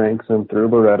amateur ranks and through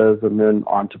Loretta's and then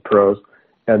on to pros,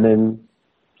 and then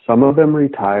some of them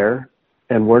retire,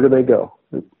 and where do they go?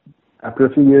 After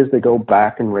a few years, they go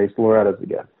back and race Loretta's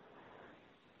again.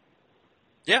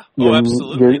 Yeah,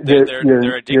 absolutely. They're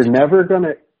addicted.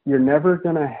 You're never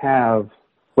gonna have,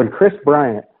 when Chris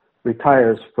Bryant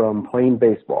retires from playing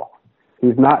baseball,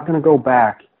 he's not gonna go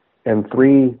back and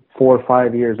 3, 4,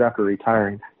 5 years after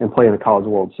retiring and play in the College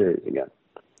World Series again.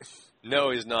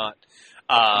 No, he's not.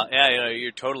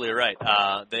 You're totally right.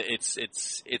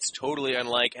 It's totally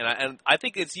unlike, and I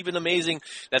think it's even amazing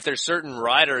that there's certain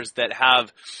riders that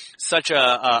have such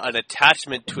an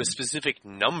attachment to a specific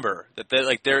number, that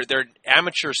their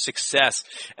amateur success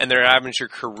and their amateur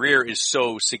career is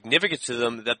so significant to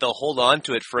them that they'll hold on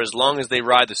to it for as long as they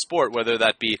ride the sport, whether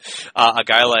that be a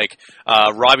guy like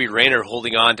Robbie Rayner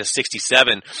holding on to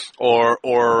 67, or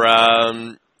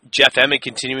Jeff Emmett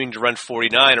continuing to run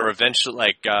 49, or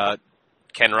eventually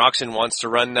Ken Roxon wants to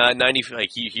run 90. Like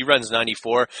he runs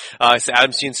 94.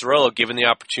 Adam Cianciarulo given the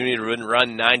opportunity to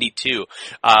run 92.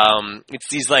 It's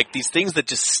these things that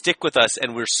just stick with us,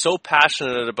 and we're so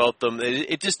passionate about them.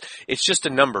 It's just a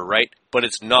number, right? But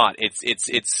it's not.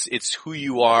 It's who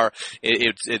you are.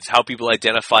 It's how people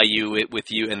identify you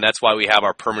with you, and that's why we have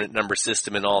our permanent number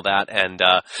system and all that. And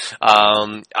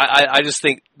I just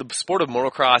think the sport of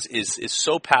motocross is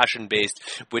so passion based,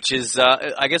 which is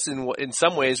I guess in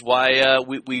some ways why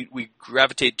we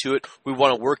gravitate to it. We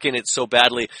want to work in it so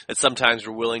badly that sometimes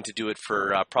we're willing to do it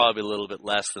for probably a little bit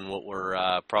less than what we're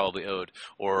probably owed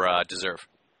or deserve.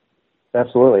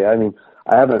 Absolutely. I mean,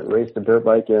 I haven't raced a dirt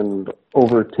bike in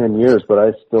over 10 years, but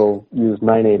I still use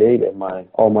 988 in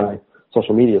all my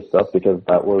social media stuff because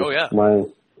that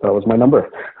was my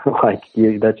number.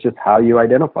 That's just how you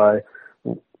identify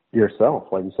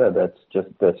yourself. Like you said, that's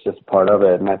just part of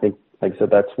it. And I think, like I said,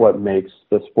 that's what makes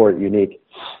the sport unique.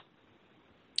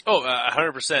 Oh,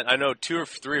 100%. I know 2 or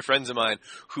 3 friends of mine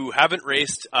who haven't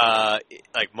raced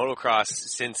like motocross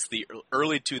since the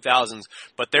early 2000s,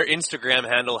 but their Instagram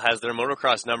handle has their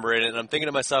motocross number in it. And I'm thinking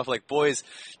to myself, like, boys,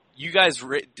 you guys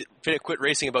quit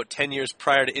racing about 10 years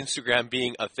prior to Instagram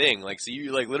being a thing. Like, so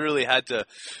you literally had to,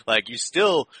 you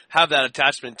still have that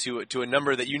attachment to a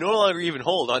number that you no longer even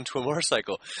hold onto a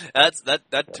motorcycle.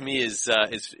 That to me is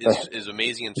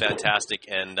amazing and fantastic.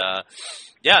 And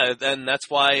yeah, and that's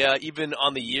why even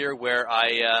on the year where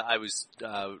I was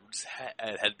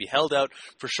had to be held out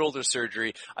for shoulder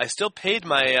surgery, I still paid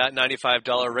my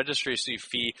 $95 registration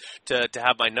fee to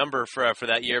have my number for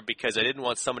that year because I didn't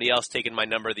want somebody else taking my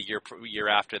number the year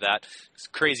after that. It's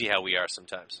crazy how we are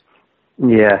sometimes.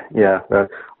 Yeah.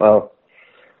 Well,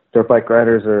 dirt bike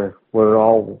riders we're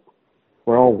all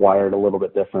wired a little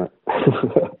bit different.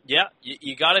 Yeah,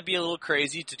 you got to be a little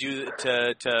crazy to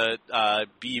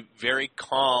be very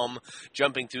calm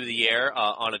jumping through the air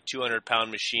on a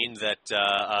 200-pound machine that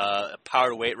power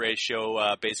to weight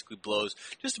ratio basically blows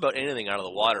just about anything out of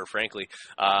the water, frankly.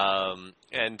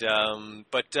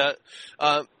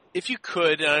 If you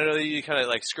could, and I know you kind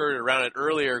of skirted around it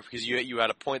earlier because you had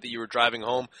a point that you were driving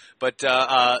home, but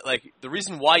the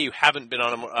reason why you haven't been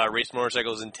on a race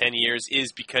motorcycles in 10 years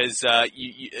is because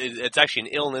it's actually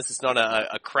an illness. It's not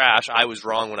a crash. I was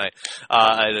wrong when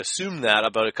I'd assumed that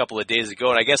about a couple of days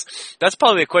ago, and I guess that's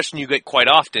probably a question you get quite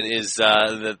often is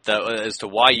as to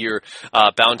why you're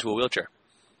bound to a wheelchair.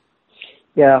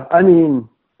 Yeah, I mean,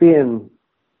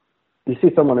 you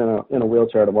see someone in a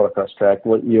wheelchair at a motocross track,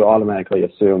 what you automatically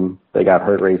assume they got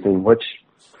hurt racing, which is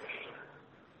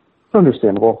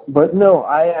understandable. But no,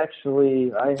 I have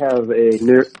a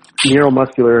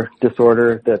neuromuscular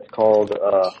disorder that's called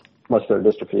muscular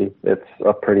dystrophy. It's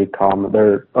a pretty common.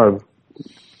 There are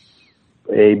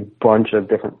a bunch of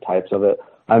different types of it.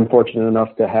 I'm fortunate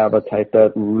enough to have a type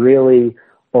that really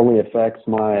only affects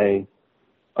my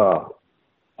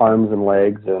arms and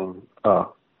legs and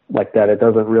like that. It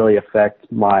doesn't really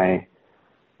affect my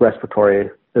respiratory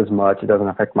as much. It doesn't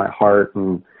affect my heart,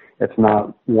 and it's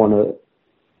not one of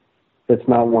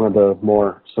the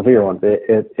more severe ones.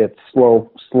 It's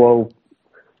slow,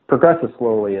 progresses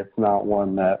slowly. It's not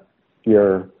one that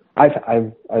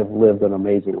I've lived an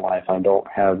amazing life. I don't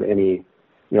have any,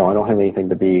 I don't have anything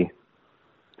to be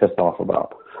pissed off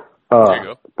about. There you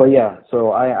go. But yeah,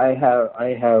 so I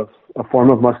have a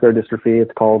form of muscular dystrophy.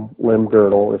 It's called limb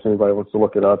girdle. If anybody wants to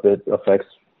look it up, it affects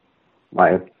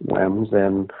my limbs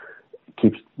and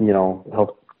keeps,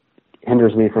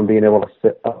 hinders me from being able to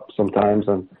sit up sometimes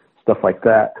and stuff like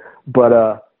that.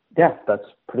 But yeah, that's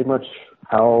pretty much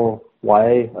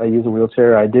why I use a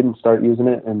wheelchair. I didn't start using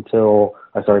it until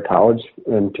I started college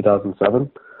in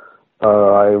 2007.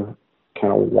 I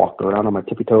kind of walked around on my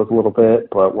tippy toes a little bit,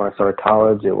 but when I started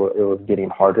college, it was getting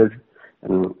harder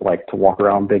and to walk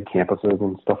around big campuses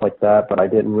and stuff like that. But I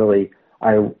didn't really,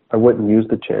 I wouldn't use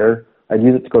the chair. I'd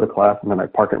use it to go to class, and then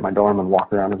I'd park it in my dorm and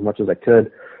walk around as much as I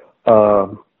could. As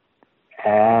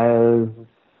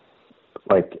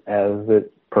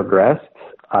it progressed,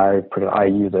 I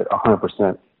use it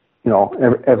 100%,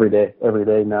 every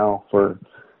day now for,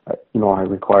 I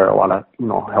require a lot of,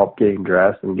 help getting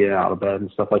dressed and getting out of bed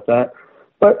and stuff like that.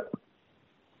 But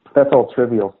that's all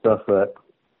trivial stuff that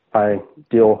I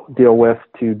deal with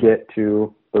to get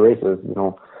to the races.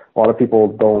 A lot of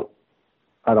people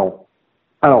I don't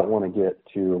want to get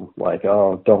to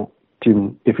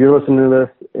if you're listening to this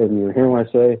and you're hearing what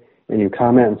I say and you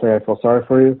comment and say, I feel sorry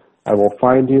for you, I will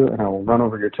find you and I will run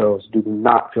over your toes. Do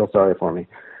not feel sorry for me.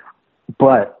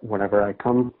 But whenever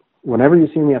you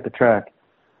see me at the track,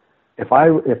 if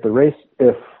I'm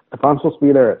supposed to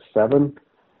be there at 7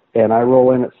 and I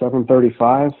roll in at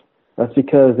 7:35, that's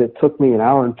because it took me an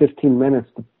hour and 15 minutes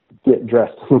get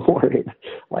dressed in the morning.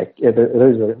 Like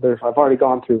I've already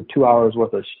gone through 2 hours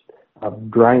worth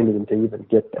of grinding to even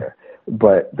get there.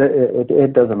 But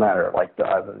it doesn't matter. Like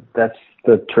that's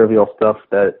the trivial stuff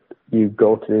that you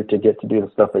go through to get to do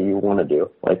the stuff that you want to do.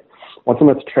 Like once I'm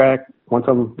at the track, once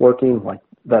I'm working, like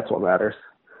that's what matters.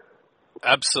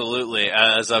 Absolutely.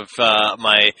 As I've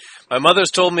my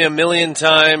mother's told me a million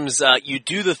times, you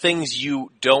do the things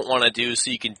you don't want to do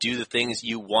so you can do the things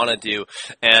you want to do.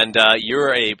 And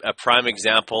you're a prime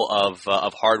example of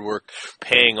hard work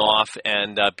paying off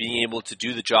and being able to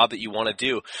do the job that you want to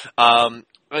do.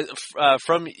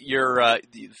 From your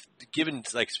given,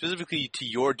 like specifically to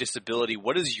your disability,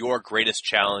 what is your greatest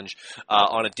challenge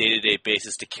on a day-to-day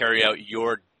basis to carry out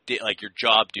your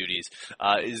job duties?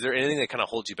 Is there anything that kind of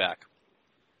holds you back?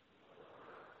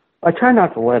 I try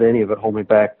not to let any of it hold me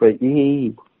back, but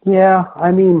yeah,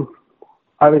 I mean,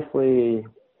 obviously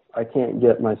I can't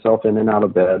get myself in and out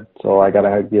of bed, so I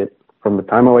gotta get, from the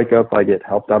time I wake up, I get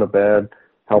helped out of bed,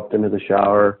 helped into the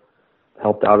shower,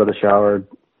 helped out of the shower,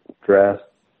 dressed,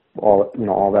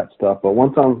 all that stuff. But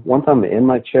once I'm in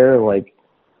my chair, like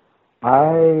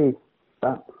once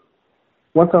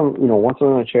I'm in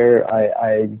my chair,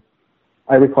 I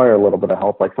require a little bit of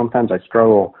help. Like sometimes I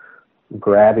struggle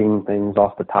grabbing things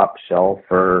off the top shelf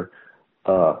or,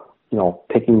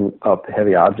 picking up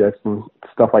heavy objects and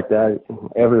stuff like that.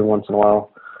 Every once in a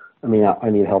while, I mean, I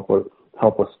need help with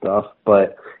stuff.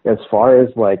 But as far as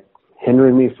like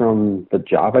hindering me from the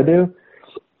job I do,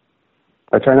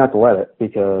 I try not to let it,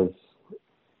 because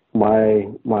my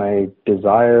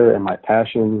desire and my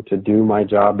passion to do my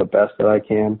job the best that I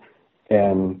can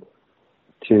and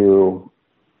to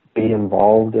be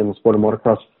involved in the sport of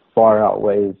motocross far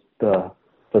outweighs the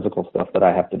physical stuff that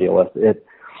I have to deal with.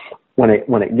 When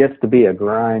it gets to be a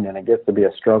grind and it gets to be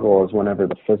a struggle is whenever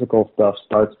the physical stuff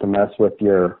starts to mess with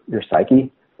your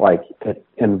psyche, like it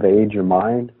invades your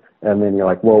mind, and then you're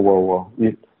like, whoa.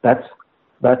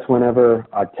 That's whenever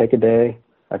I take a day,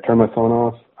 I turn my phone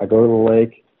off, I go to the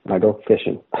lake, and I go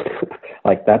fishing.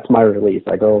 Like that's my release.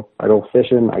 I go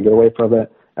fishing, I get away from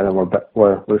it, and then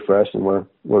we're refreshed and we're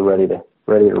ready to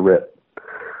rip.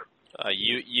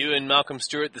 You and Malcolm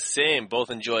Stewart the same,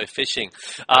 both enjoy fishing.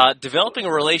 Developing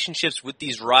relationships with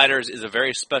these riders is a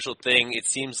very special thing. It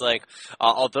seems like,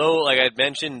 although, like I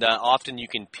mentioned, often you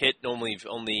can pit only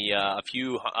a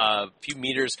few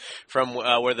meters from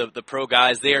where the pro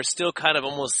guys, they are still kind of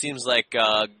almost seems like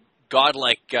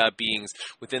godlike beings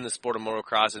within the sport of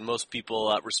motocross, and most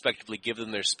people respectively give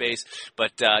them their space.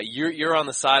 But you're on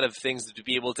the side of things to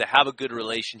be able to have a good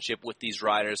relationship with these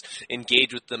riders,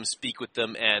 engage with them, speak with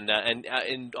them, and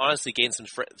honestly gain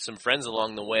some friends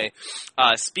along the way.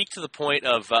 Speak to the point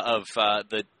of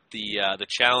the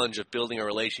challenge of building a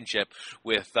relationship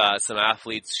with some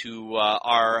athletes who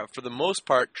are, for the most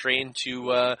part, trained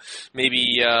to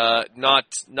maybe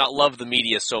not love the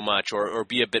media so much, or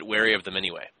be a bit wary of them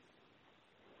anyway.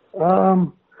 I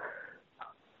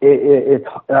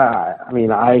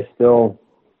mean, I still,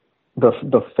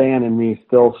 the fan in me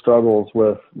still struggles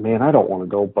with, man, I don't want to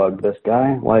go bug this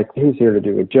guy. Like, he's here to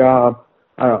do a job.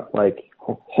 I don't, like,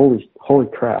 holy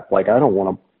crap. Like, I don't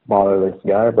want to bother this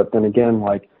guy. But then again,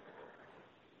 like,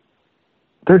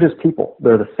 they're just people.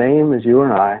 They're the same as you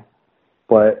and I,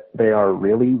 but they are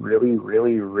really, really,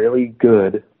 really, really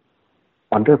good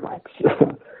on dirt bikes.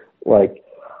 Like,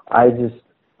 I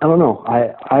don't know.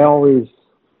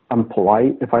 I'm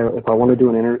polite. If I want to do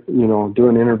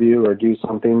an interview or do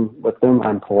something with them,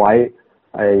 I'm polite.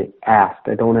 I ask.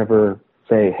 I don't ever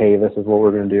say, hey, this is what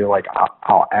we're going to do. Like,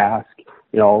 I'll ask,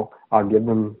 I'll give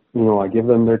them, I give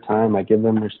them their time. I give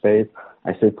them their space.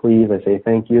 I say, please. I say,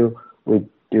 thank you. We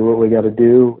do what we got to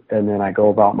do. And then I go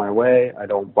about my way. I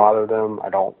don't bother them. I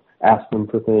don't ask them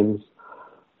for things.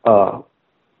 If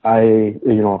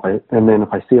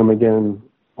I see them again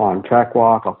on track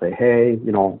walk, I'll say, hey,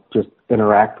 just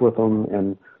interact with them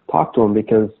and talk to them,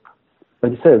 because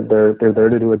like you said, they're there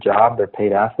to do a job. They're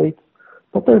paid athletes,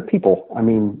 but they're people. I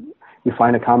mean, you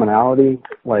find a commonality,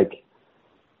 like,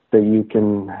 that you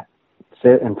can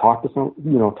sit and talk to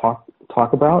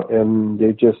talk about, and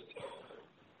they just,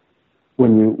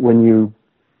 when you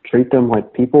treat them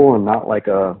like people and not like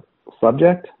a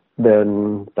subject,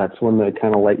 then that's when they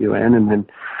kind of let you in, and then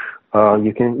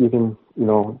you can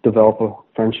develop a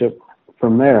friendship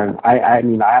from there. And I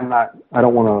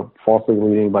don't want to falsely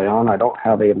lead anybody on. I don't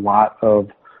have a lot of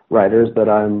riders that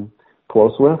I'm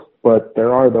close with, but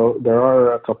there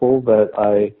are a couple that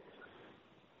I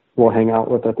will hang out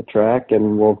with at the track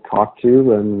and will talk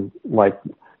to, and I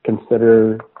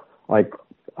consider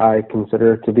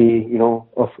to be,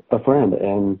 a friend.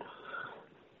 And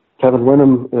Kevin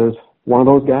Wyndham is one of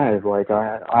those guys. Like,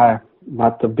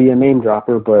 not to be a name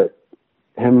dropper, but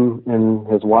him and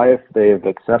his wife, they've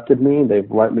accepted me. They've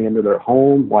let me into their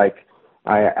home. Like,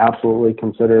 I absolutely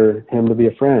consider him to be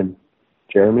a friend.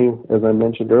 Jeremy, as I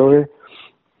mentioned earlier,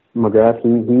 McGrath,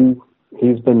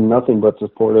 he's been nothing but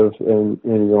supportive in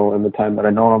the time that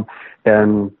I know him.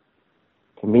 And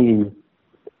to me,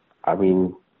 I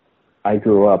mean, I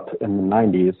grew up in the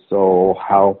 90s, so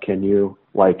how can you,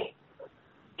 like,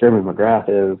 Jeremy McGrath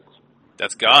is...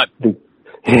 That's God.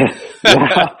 Yeah,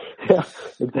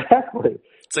 exactly.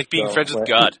 It's like being friends with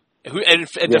God. And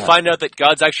to find out that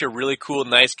God's actually a really cool,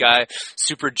 nice guy,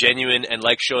 super genuine, and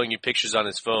likes showing you pictures on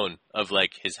his phone of,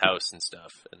 like, his house and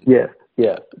stuff. And,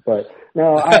 yeah. But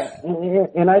no, I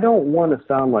don't want to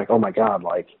sound like, oh my God,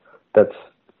 like that's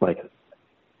like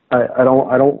I don't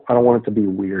want it to be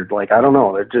weird. Like, I don't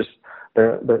know.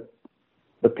 They're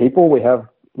the people we have.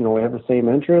 We have the same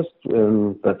interests,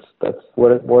 and that's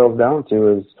what it boils down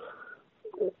to is.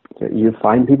 You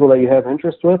find people that you have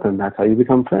interest with, and that's how you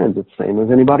become friends. It's the same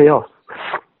as anybody else.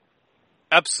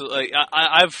 Absolutely.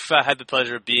 I've had the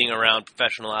pleasure of being around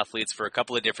professional athletes for a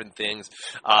couple of different things,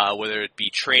 whether it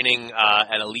be training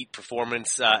at elite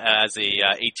performance as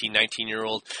a 18,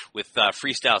 19-year-old with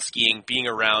freestyle skiing, being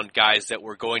around guys that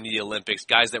were going to the Olympics,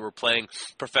 guys that were playing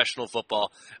professional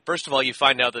football. First of all, you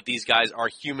find out that these guys are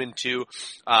human too.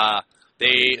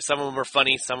 Some of them are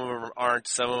funny, some of them aren't,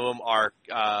 some of them are...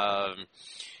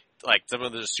 some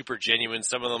of them are super genuine,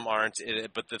 some of them aren't.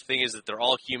 But the thing is that they're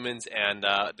all humans, and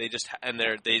they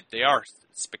are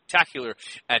spectacular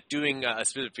at doing a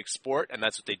specific sport, and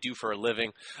that's what they do for a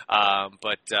living.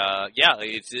 It's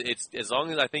as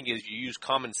long as I think is you use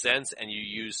common sense and you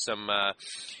use some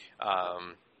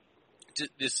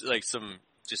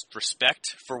just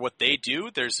respect for what they do,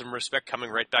 there's some respect coming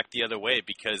right back the other way,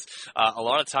 because a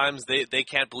lot of times they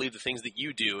can't believe the things that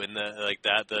you do and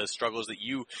the struggles that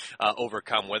you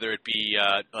overcome, whether it be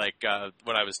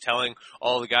when I was telling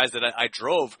all the guys that I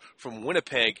drove from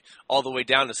Winnipeg all the way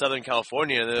down to Southern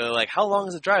California, and they're like, how long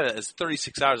is the drive? It's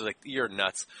 36 hours. Like, you're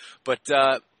nuts. But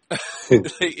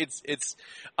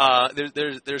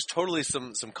there's totally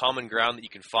some common ground that you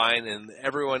can find, and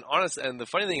everyone honest. And the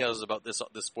funny thing is about this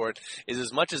sport is,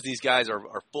 as much as these guys are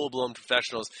full blown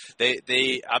professionals,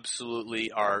 they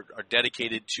absolutely are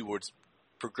dedicated towards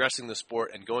progressing the sport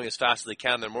and going as fast as they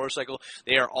can on their motorcycle.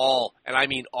 They are all, and I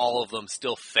mean all of them,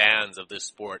 still fans of this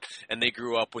sport, and they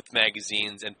grew up with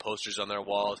magazines and posters on their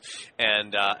walls,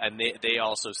 and they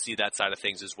also see that side of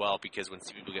things as well, because when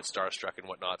people get starstruck and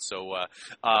whatnot. So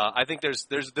I think there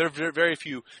are very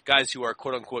few guys who are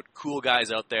quote unquote cool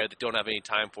guys out there that don't have any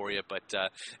time for you, but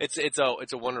it's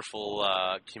a wonderful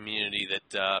community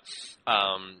that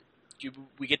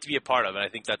we get to be a part of, and I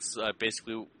think that's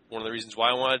basically one of the reasons why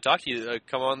I wanted to talk to you,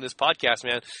 come on this podcast,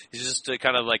 man, is just to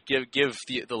kind of like give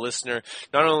the listener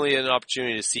not only an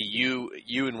opportunity to see you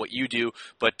and what you do,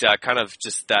 but kind of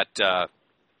just that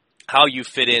how you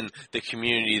fit in the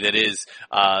community that is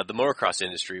the motocross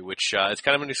industry, which is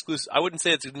kind of an exclusive. I wouldn't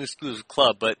say it's an exclusive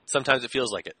club, but sometimes it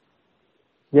feels like it.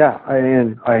 Yeah,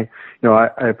 I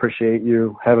appreciate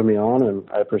you having me on, and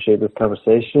I appreciate this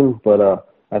conversation. But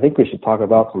I think we should talk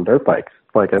about some dirt bikes.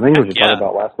 Like, I think we should talk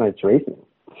about last night's racing.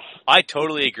 I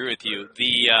totally agree with you.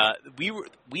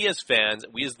 We as fans,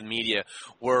 we as the media,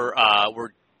 were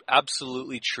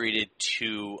absolutely treated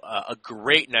to a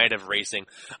great night of racing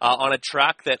on a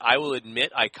track that I will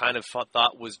admit I kind of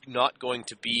thought was not going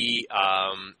to be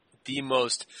the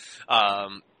most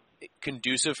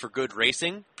conducive for good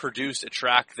racing. Produced a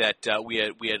track that we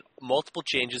had multiple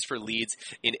changes for leads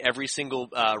in every single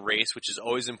race, which is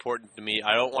always important to me.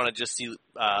 I don't want to just see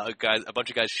a bunch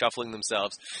of guys shuffling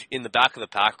themselves in the back of the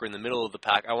pack or in the middle of the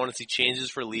pack. I want to see changes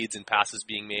for leads and passes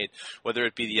being made, whether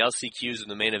it be the LCQs or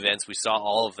the main events. We saw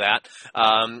all of that,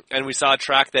 and we saw a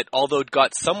track that, although it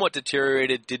got somewhat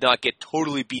deteriorated, did not get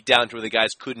totally beat down to where the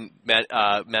guys couldn't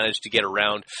manage to get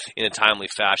around in a timely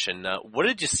fashion. What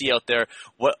did you see out there?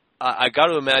 I got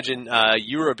to imagine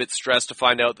you were a bit stressed to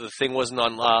find out that the thing wasn't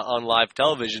on live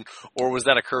television, or was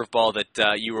that a curveball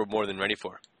that you were more than ready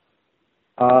for?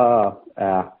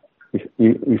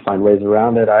 You find ways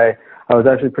around it. I was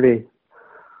actually pretty.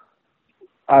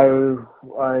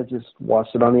 I just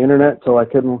watched it on the internet till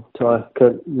it came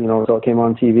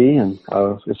on TV, and I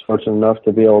was just fortunate enough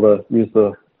to be able to use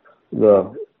the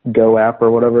Go app or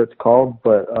whatever it's called.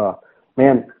 But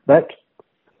man,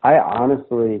 I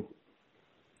honestly.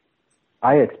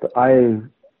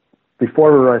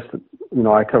 Before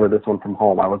I covered this one from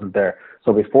home. I wasn't there.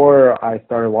 So before I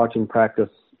started watching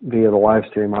practice via the live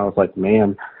stream, I was like,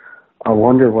 man, I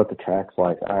wonder what the track's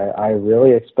like. I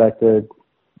really expected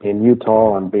in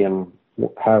Utah and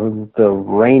having the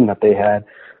rain that they had,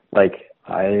 like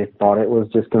I thought it was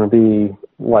just going to be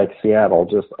like Seattle,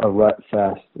 just a rut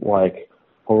fest. Like,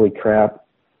 holy crap,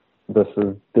 this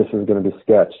is going to be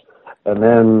sketch. And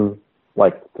then,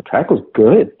 like, the track was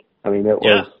good. I mean, it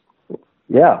was,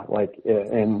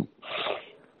 and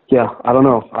I don't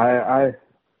know.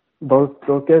 Those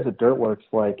guys at Dirtworks,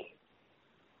 like,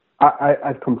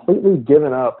 I've completely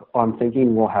given up on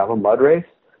thinking we'll have a mud race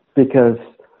because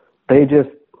they just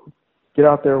get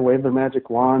out there, wave their magic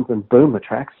wands, and boom, the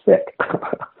track's sick.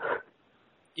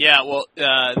 Yeah, well,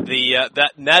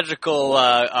 that magical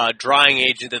drying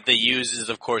agent that they use is,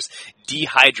 of course,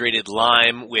 dehydrated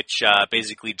lime, which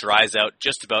basically dries out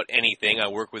just about anything. I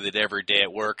work with it every day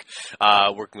at work,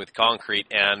 working with concrete,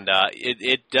 and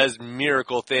it does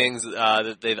miracle things.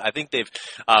 I think they've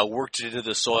worked it into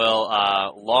the soil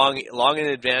long in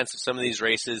advance of some of these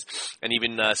races, and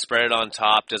even spread it on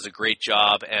top. Does a great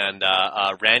job. And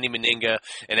Randy Meninga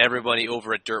and everybody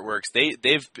over at Dirtworks,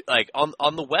 they've like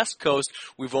on the West Coast,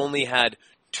 we've only had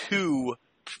 2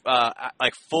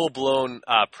 like full-blown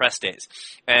press days,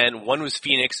 and one was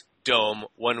Phoenix, dome,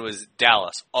 one was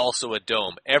Dallas, also a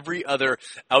dome. Every other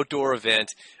outdoor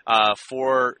event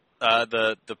for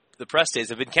the press days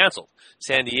have been canceled.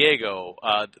 San Diego,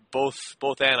 both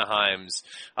Anaheims,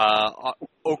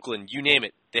 Oakland, you name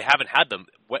it, they haven't had them.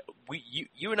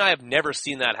 You and I have never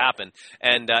seen that happen,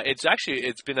 and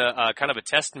it's been a kind of a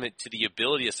testament to the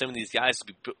ability of some of these guys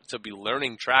to be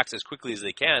learning tracks as quickly as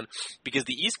they can, because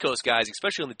the East Coast guys,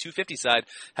 especially on the 250 side,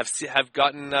 have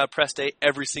gotten press day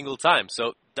every single time.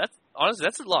 So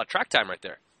that's a lot of track time right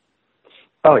there.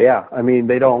 Oh yeah, I mean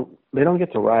they don't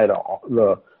get to ride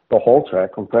the whole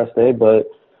track on press day, but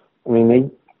I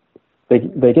mean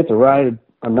they get to ride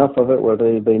enough of it where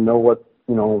they know what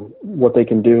they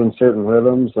can do in certain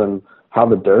rhythms and how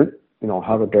the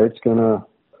dirt's gonna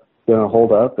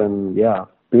hold up, and yeah,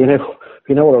 being able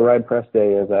to ride press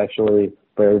day is actually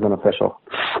very beneficial.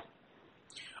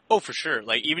 Oh, for sure.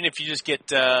 Like, even if you just get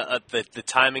the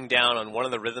timing down on one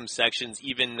of the rhythm sections,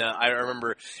 even I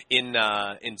remember in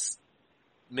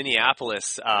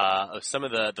Minneapolis, some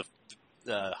of the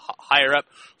higher up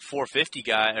 450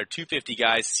 guy or 250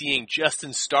 guys seeing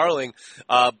Justin Starling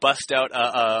bust out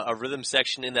a rhythm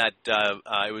section in that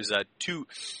it was 2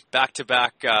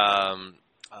 back-to-back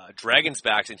Dragon's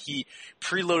Backs, and he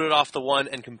preloaded off the one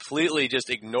and completely just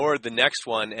ignored the next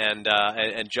one and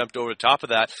jumped over the top of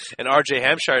that. And RJ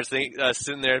Hampshire's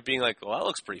sitting there being like, well, that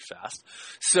looks pretty fast.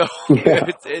 So yeah.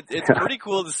 It's pretty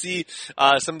cool to see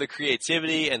some of the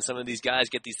creativity and some of these guys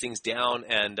get these things down.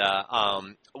 And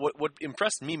what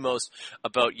impressed me most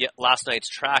about last night's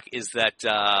track is that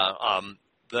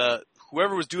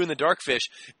whoever was doing the Darkfish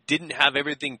didn't have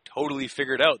everything totally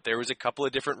figured out. There was a couple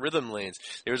of different rhythm lanes.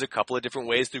 There was a couple of different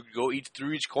ways to go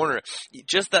through each corner.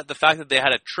 Just the fact that they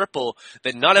had a triple,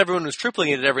 that not everyone was tripling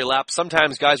it at every lap.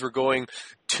 Sometimes guys were going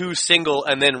 2 single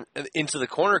and then into the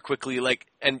corner quickly,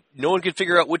 and no one could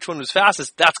figure out which one was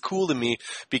fastest. That's cool to me,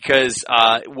 because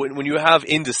when you have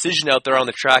indecision out there on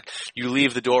the track, you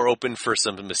leave the door open for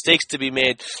some mistakes to be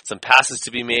made, some passes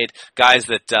to be made. Guys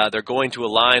that they're going to a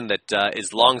line that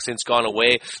is long since gone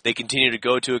away, they continue to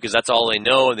go to it because that's all they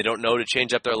know, and they don't know to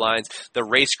change up their lines. The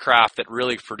racecraft that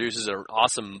really produces an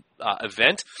awesome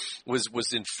event was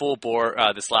in full bore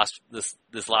this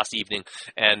last evening,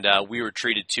 and we were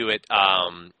treated to it.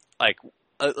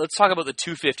 Let's talk about the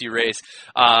 250 race.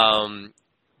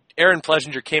 Aaron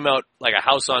Plessinger came out like a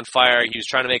house on fire. He was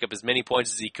trying to make up as many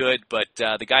points as he could, but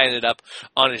the guy ended up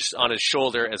on his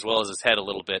shoulder as well as his head a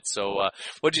little bit. So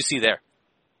what did you see there?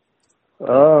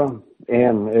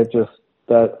 And it just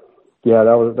that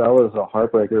was a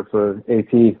heartbreaker for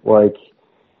AP.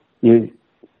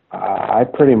 I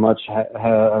pretty much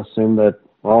assumed that,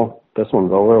 well, this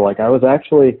one's over. Like, I was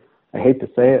actually, I hate to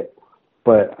say it,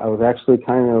 but I was actually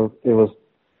it was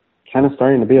kind of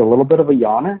starting to be a little bit of a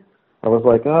yawner. I was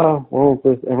like, oh, well,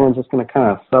 everyone's just going to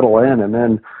kind of settle in. And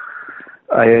then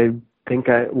I think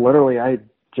I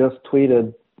just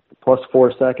tweeted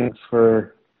 +4 seconds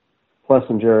for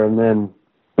Plessinger, and then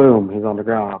boom, he's on the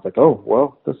ground. I was like, oh,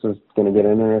 well, this is going to get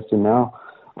interesting now.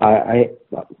 I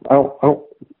don't,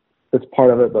 it's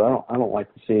part of it, but I don't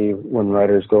like to see when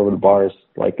riders go over the bars.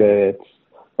 Like, it's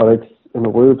in the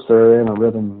whoops or in a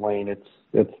rhythm lane,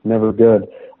 it's never good.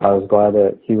 I was glad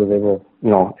that he was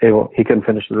he couldn't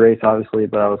finish the race, obviously,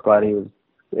 but I was glad he was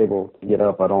able to get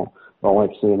up. I don't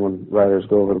like seeing when riders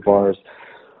go over the bars.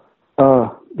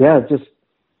 Just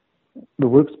the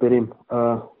whoops bit him.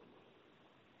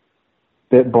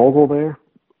 Bit Bogle there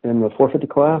in the 450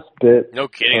 class. No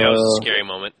kidding, that was a scary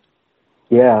moment.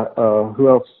 Yeah, who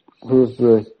else? Who's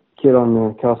the kid on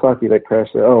the Kawasaki that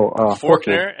crashed there?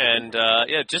 Forkner, and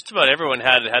just about everyone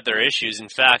had their issues. In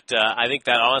fact, I think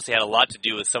that honestly had a lot to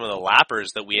do with some of the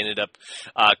lappers that we ended up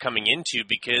coming into,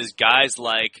 because guys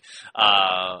like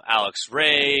Alex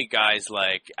Ray, guys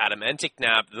like Adam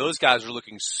Enticknap, those guys were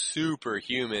looking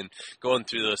superhuman going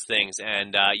through those things,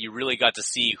 and you really got to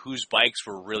see whose bikes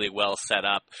were really well set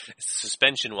up,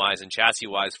 suspension-wise and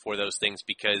chassis-wise, for those things,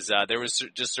 because there was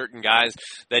just certain guys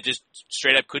that just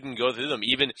straight up couldn't go through them.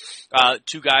 Even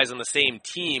two guys on the same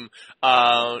team,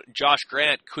 Josh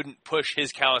Grant couldn't push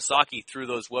his Kawasaki through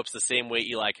those whoops the same way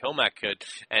Eli Kilmack could,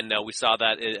 and we saw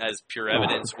that as pure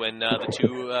evidence when the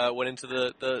two went into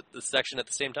the section at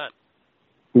the same time.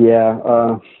 Yeah,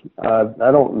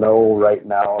 I don't know right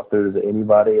now if there's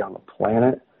anybody on the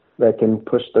planet that can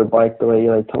push their bike the way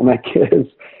Eli Kilmack is.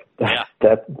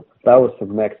 That was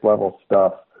some next level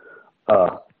stuff.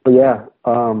 But yeah,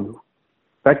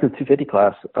 back to the 250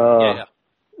 class.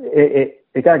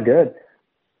 It got good.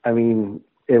 I mean,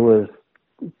 it was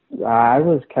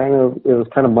kind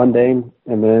of mundane,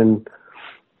 and then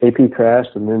AP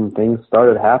crashed, and then things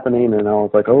started happening, and I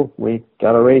was like, oh, we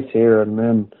got a race here, and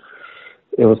then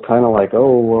it was kind of like,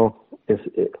 oh, well,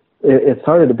 it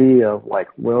started to be like,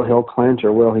 will he clinch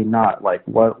or will he not? Like,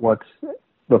 what's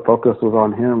the focus was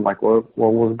on him? Like, what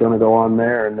was going to go on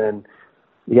there? And then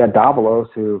you got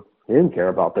Davalos, who he didn't care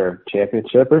about their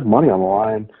championship. There's money on the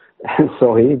line. And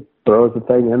so he throws the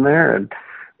thing in there, and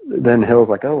then Hill's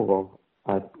like, oh, well,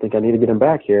 I think I need to get him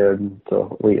back here. And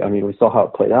so we saw how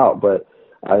it played out, but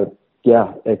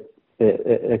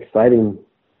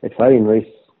exciting race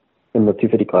in the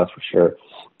 250 class for sure.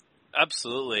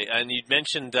 Absolutely. And you'd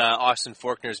mentioned Austin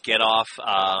Forkner's get off.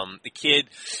 The kid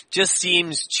just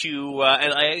seems to,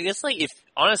 and I guess like if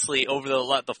honestly over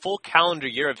the full calendar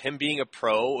year of him being a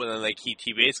pro, and like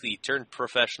he basically turned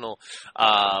professional,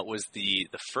 was the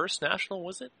first national,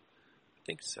 was it? I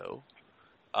think so.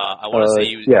 I want to say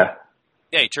he was.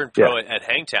 Yeah, he turned pro at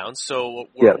Hangtown, so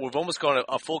we've almost gone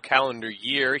a full calendar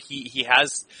year. He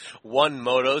has won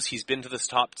motos. He's been to this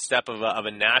top step of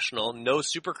a national. No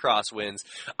Supercross wins.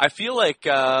 I feel like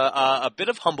a bit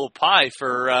of humble pie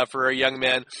for a young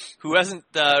man who hasn't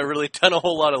really done a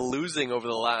whole lot of losing over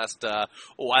the last 6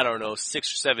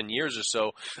 or 7 years or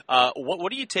so. What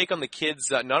do you take on the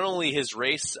kid's not only his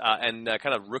race and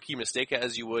kind of rookie mistake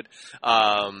as you would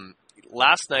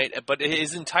last night, but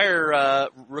his entire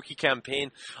rookie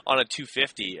campaign on a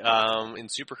 250 in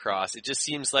Supercross? It just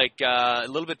seems like a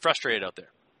little bit frustrated out there.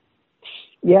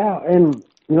 Yeah, and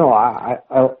I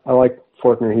like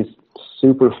Forkner. He's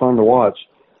super fun to watch.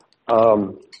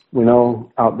 We know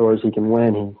outdoors he can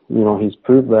win. He's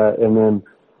proved that. And then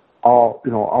all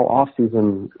off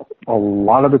season, a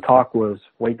lot of the talk was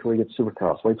wait till he gets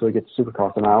Supercross. Wait till he gets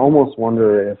Supercross. And I almost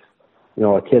wonder if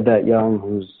a kid that young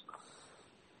who's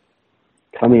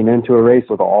coming into a race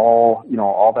with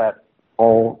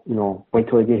wait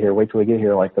till I get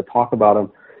here, like the talk about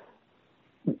him,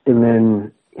 and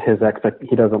then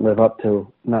he doesn't live up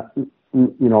to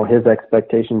his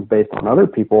expectations based on other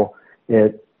people.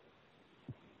 I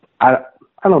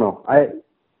don't know.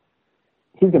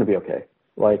 He's going to be okay.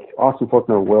 Like Austin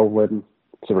Forkner will win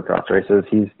Supercross races.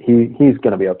 He's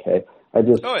going to be okay.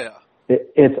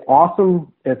 It's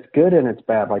awesome. It's good and it's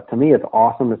bad. Like, to me, it's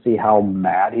awesome to see how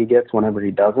mad he gets whenever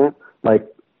he doesn't. Like,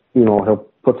 he'll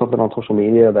put something on social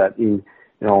media that he,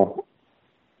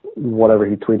 whatever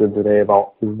he tweeted today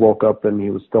about he woke up and he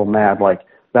was still mad. Like,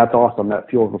 that's awesome. That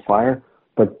fuels the fire.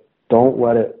 But don't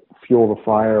let it fuel the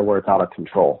fire where it's out of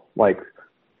control. Like,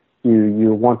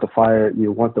 you want the fire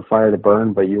to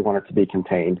burn, but you want it to be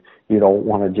contained. You don't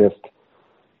want to just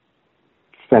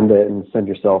send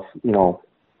yourself,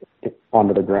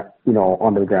 onto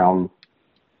the ground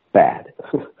bad.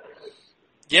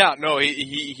 Yeah, no,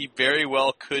 he very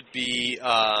well could be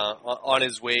on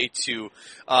his way to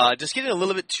just getting a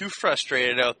little bit too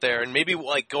frustrated out there, and maybe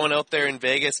like going out there in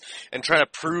Vegas and trying to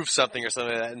prove something or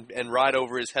something and ride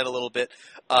over his head a little bit.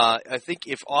 I think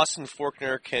if Austin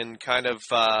Forkner can kind of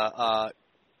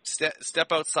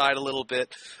step outside a little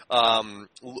bit,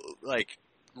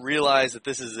 realize that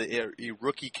this is a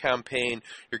rookie campaign.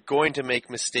 You're going to make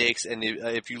mistakes, and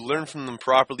if you learn from them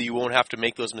properly, you won't have to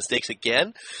make those mistakes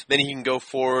again. Then he can go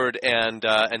forward and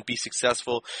be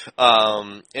successful.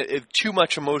 If too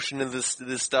much emotion in this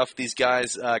stuff, these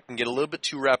guys can get a little bit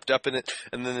too wrapped up in it,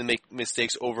 and then they make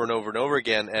mistakes over and over and over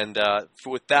again. And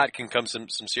with that can come some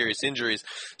serious injuries.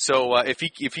 So if he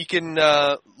can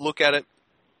look at it,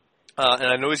 and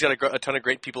I know he's got a ton of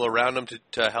great people around him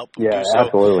to help him do so.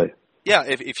 Absolutely. yeah,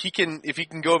 if he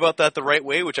can go about that the right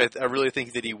way, which I really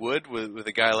think that he would, with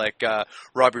a guy like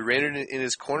Robbie Raynard in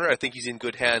his corner, I think he's in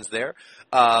good hands there.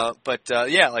 But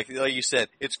like you said,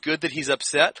 it's good that he's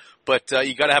upset, but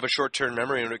you got to have a short-term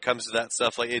memory when it comes to that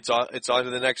stuff. Like it's on to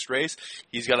the next race.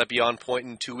 He's got to be on point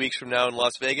in 2 weeks from now in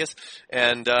Las Vegas.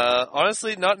 And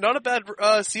honestly, not a bad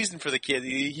season for the kid.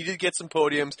 He did get some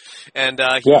podiums, and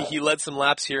he led some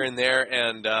laps here and there,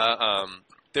 and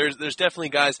There's definitely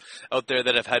guys out there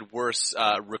that have had worse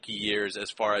rookie years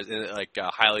as far as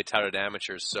highly touted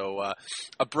amateurs. So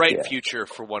a bright future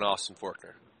for one Austin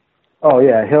Forkner. Oh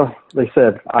yeah, like I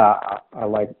said, I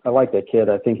like that kid.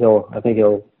 I think he'll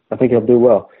do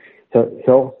well.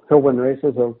 He'll win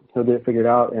races. He'll get it figured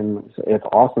out, and it's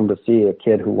awesome to see a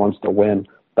kid who wants to win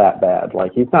that bad.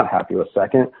 Like he's not happy with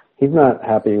second. He's not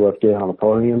happy with getting on the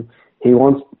podium. He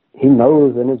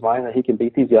knows in his mind that he can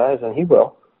beat these guys, and he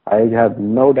will. I have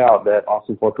no doubt that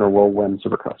Austin Forkner will win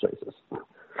Supercross races.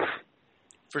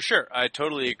 For sure. I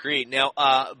totally agree. Now,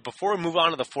 before we move on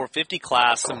to the 450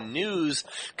 class, some news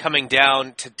coming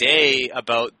down today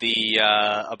about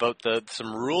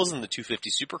some rules in the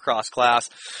 250 Supercross class.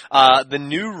 The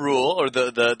new rule, or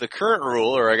the current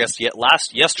rule, or I guess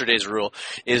yesterday's rule,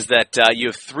 is that you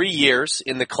have 3 years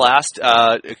in the class,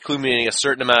 accumulating a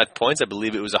certain amount of points. I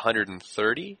believe it was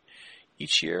 130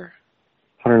 each year.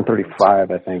 135,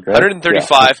 I think, right?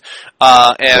 135,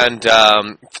 and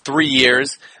 3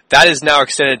 years. That is now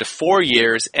extended to 4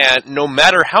 years, and no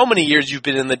matter how many years you've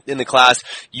been in the class,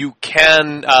 you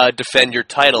can defend your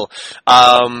title.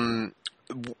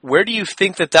 Where do you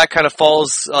think that kind of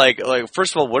falls? Like,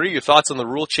 first of all, what are your thoughts on the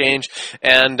rule change,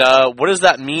 and what does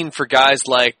that mean for guys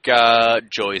like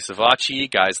Joey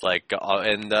Savatgy, guys like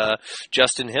and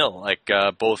Justin Hill? Like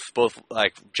both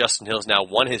like Justin Hill's now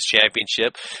won his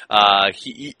championship.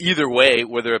 Either way,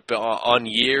 whether it be on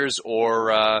years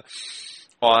or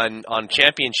on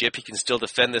championship, he can still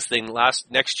defend this thing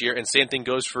next year, and same thing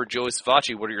goes for Joey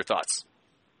Savatgy. What are your thoughts?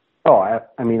 Oh,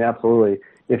 I mean, absolutely.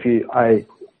 I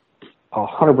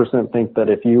 100% think that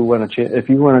if you win a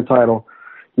title,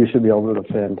 you should be able to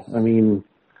defend. I mean,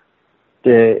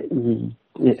 that's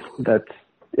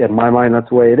in my mind. That's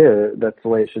the way it is. That's the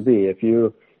way it should be. If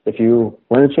you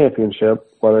win a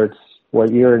championship, whether it's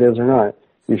what year it is or not,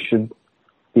 you should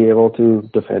be able to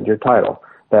defend your title.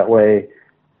 That way,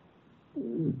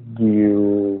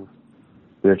 you're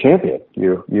a champion.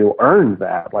 You earned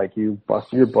that. Like you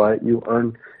busted your butt. You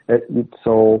earned it.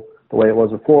 So the way it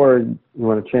was before, you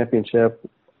won a championship.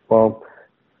 Well,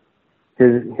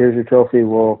 here's your trophy.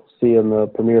 We'll see you in the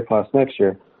premier class next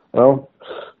year. Well,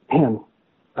 man,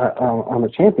 I'm a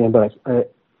champion, but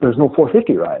there's no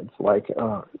 450 rides. Like,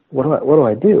 what do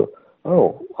I do?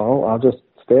 Oh, well, I'll just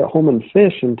stay at home and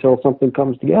fish until something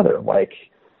comes together. Like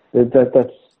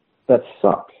that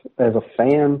sucks. As a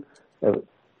fan,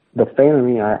 the fan of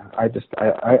me, I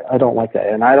don't like that,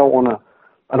 and I don't want to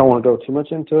go too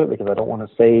much into it because I don't want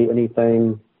to say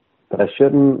anything that I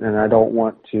shouldn't, and I don't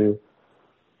want to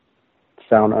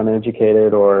sound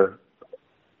uneducated or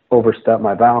overstep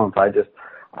my bounds.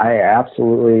 I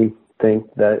absolutely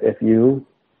think that if you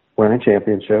win a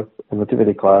championship in the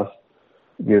 250 class,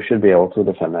 you should be able to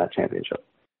defend that championship.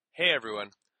 Hey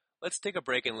everyone, let's take a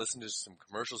break and listen to some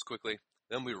commercials quickly,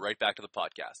 then we'll be right back to the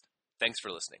podcast. Thanks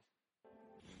for listening.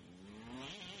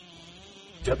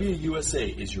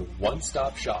 WUSA is your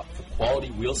one-stop shop for quality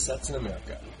wheel sets in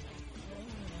America.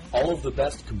 All of the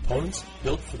best components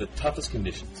built for the toughest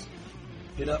conditions.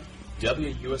 Hit up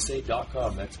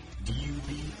WUSA.com, that's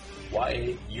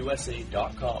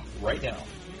DUBYAUSA.com right now,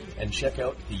 and check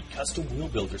out the custom wheel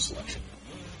builder selection.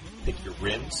 Pick your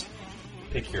rims,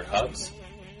 pick your hubs,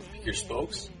 pick your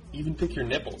spokes, even pick your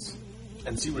nipples,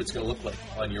 and see what it's going to look like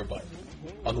on your bike.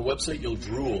 On the website, you'll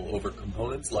drool over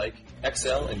components like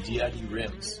XL and DID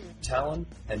rims, Talon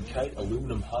and Kite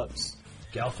aluminum hubs,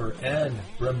 Galfer and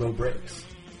Brembo brakes,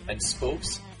 and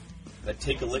spokes that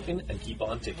take a licking and keep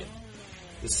on ticking.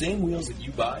 The same wheels that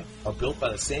you buy are built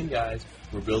by the same guys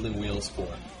who are building wheels for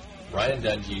Ryan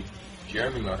Dungey,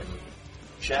 Jeremy Martin,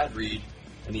 Chad Reed,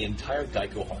 and the entire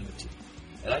Geico Honda team.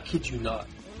 And I kid you not,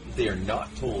 they are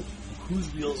not told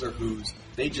whose wheels are whose.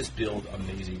 They just build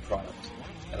amazing products.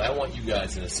 And I want you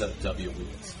guys in a set of W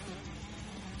wheels.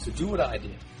 So do what I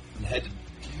did and head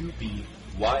to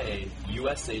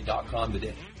WYAUSA.com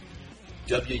today.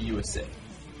 WUSA,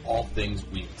 all things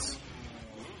wheels.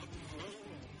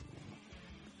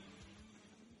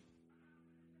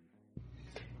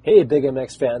 Hey Big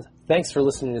MX fans, thanks for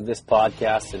listening to this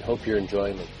podcast and hope you're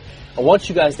enjoying it. I want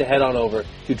you guys to head on over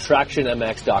to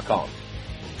TractionMX.com.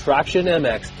 Traction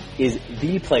MX is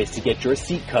the place to get your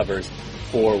seat covers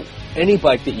for any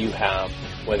bike that you have,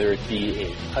 whether it be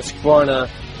a Husqvarna,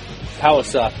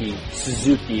 Kawasaki,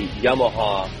 Suzuki,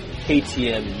 Yamaha,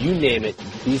 KTM, you name it.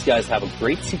 These guys have a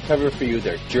great seat cover for you.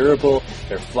 They're durable,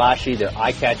 they're flashy, they're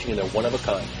eye-catching, and they're one of a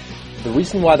kind. The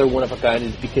reason why they're one of a kind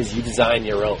is because you design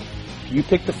your own. You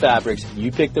pick the fabrics,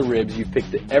 you pick the ribs, you pick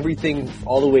everything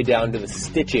all the way down to the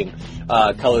stitching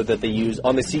color that they use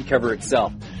on the seat cover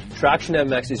itself. Traction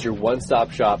MX is your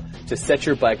one-stop shop to set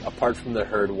your bike apart from the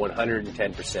herd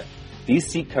 110%. These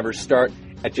seat covers start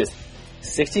at just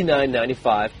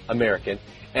 $69.95 American,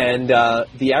 and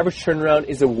the average turnaround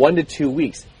is 1 to 2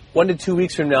 weeks. 1 to 2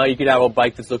 weeks from now, you could have a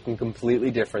bike that's looking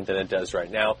completely different than it does right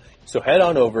now. So head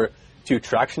on over to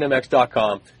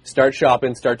TractionMX.com, start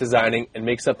shopping, start designing, and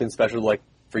make something special like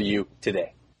for you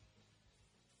today.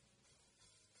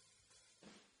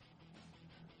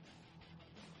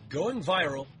 Going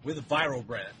viral with Viral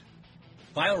Brand.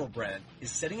 Viral Brand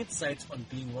is setting its sights on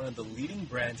being one of the leading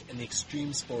brands in the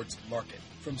extreme sports market,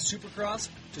 from supercross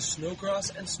to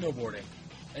snowcross and snowboarding,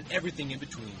 and everything in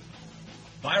between.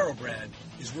 Viral Brand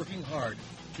is working hard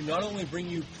to not only bring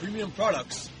you premium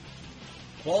products,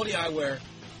 quality eyewear,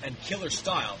 and killer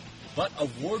style, but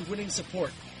award-winning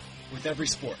support with every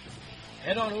sport.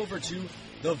 Head on over to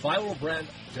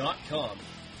theviralbrand.com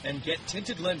and get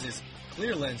tinted lenses,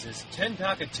 clear lenses,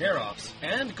 10-pack of tear-offs,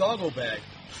 and goggle bag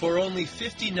for only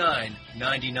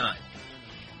 $59.99.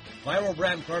 Viral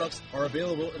Brand products are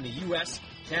available in the US,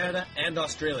 Canada, and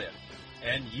Australia,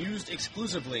 and used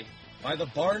exclusively by the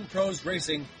Barn Pros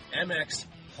Racing MX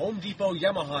Home Depot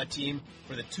Yamaha team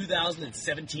for the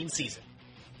 2017 season.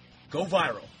 Go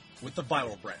viral with the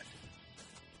Viral Brand.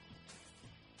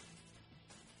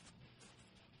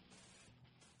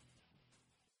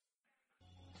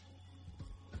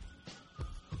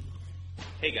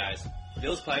 Hey guys,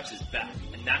 Bill's Pipes is back,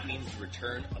 and that means the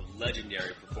return of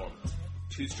legendary performance.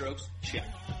 2 strokes? Check.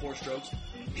 4 strokes?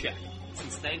 Check.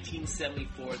 Since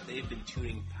 1974, they've been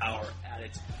tuning power at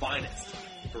its finest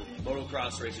for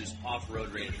motocross racers,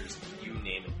 off-road racers, you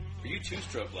name it. For you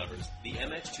 2-stroke lovers, the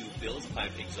MX2 Bill's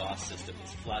Pipe exhaust system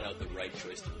is flat out the right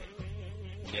choice to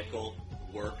make. Nickel,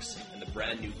 Works, and the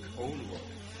brand new Cone Work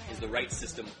is the right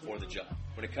system for the job.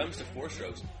 When it comes to 4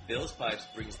 strokes, Bill's Pipes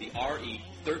brings the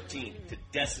RE13 to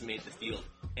decimate the field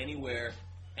anywhere,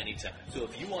 anytime. So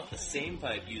if you want the same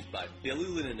pipe used by Billy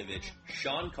Laninovich,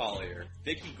 Sean Collier,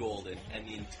 Vicky Golden, and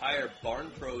the entire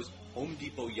Barn Pros Home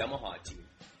Depot Yamaha team,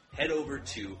 head over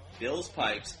to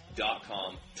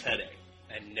billspipes.com today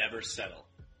and never settle.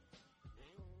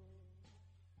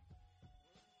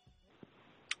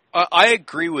 I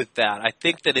agree with that. I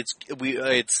think that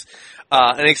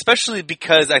and especially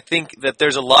because I think that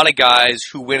there's a lot of guys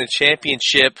who win a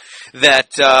championship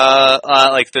that,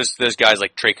 like there's guys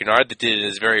like Trey Canard that did it in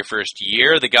his very first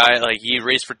year. The guy, like, he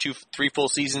raced for 2-3 full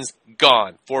seasons,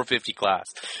 gone, 450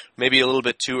 class. Maybe a little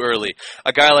bit too early.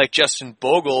 A guy like Justin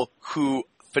Bogle, who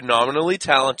phenomenally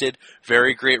talented,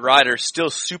 very great rider, still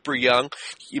super young,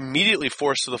 immediately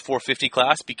forced to the 450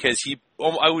 class because he,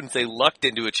 I wouldn't say lucked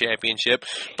into a championship,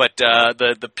 but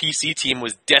the PC team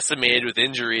was decimated with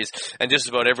injuries, and just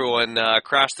about everyone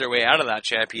crashed their way out of that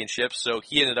championship, so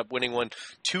he ended up winning one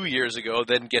 2 years ago,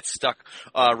 then gets stuck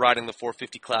riding the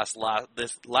 450 class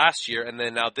last year, and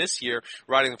then now this year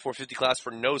riding the 450 class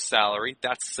for no salary.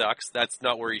 That sucks. That's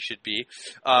not where you should be.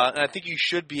 And I think you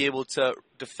should be able to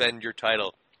defend your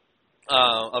title.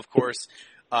 Of course,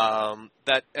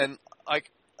 that, and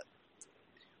like,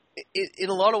 in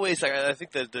a lot of ways, I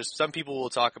think that there's some people will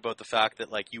talk about the fact that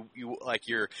like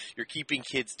you're keeping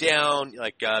kids down,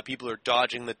 like people are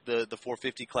dodging the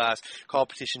 450 class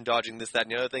competition, dodging this, that,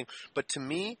 and the other thing. But to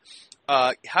me,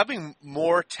 having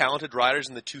more talented riders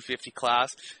in the 250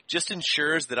 class just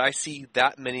ensures that I see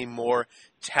that many more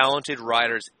talented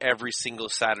riders every single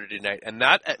Saturday night. And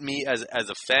that, at me as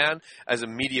a fan, as a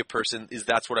media person,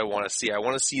 that's what I want to see. I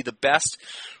want to see the best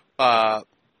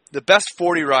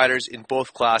 40 riders in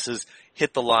both classes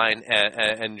hit the line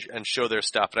and show their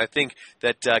stuff. And I think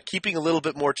that keeping a little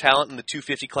bit more talent in the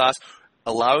 250 class,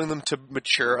 allowing them to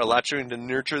mature, allowing to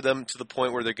nurture them to the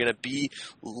point where they're going to be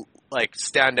like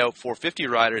standout 450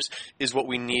 riders is what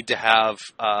we need to have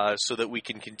so that we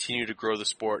can continue to grow the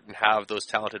sport and have those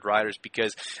talented riders.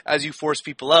 Because as you force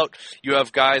people out, you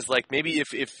have guys like maybe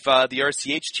if the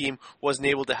RCH team wasn't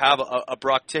able to have a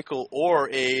Brock Tickle or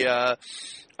a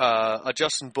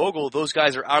Justin Bogle, those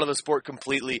guys are out of the sport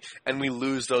completely, and we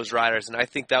lose those riders. And I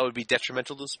think that would be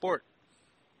detrimental to the sport.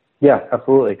 Yeah,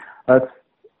 absolutely.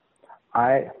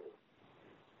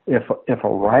 If a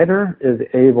rider is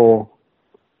able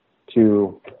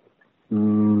to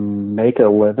make a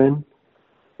living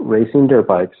racing dirt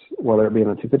bikes, whether it be in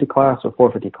the 250 class or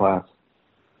 450 class,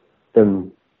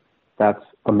 then that's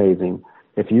amazing.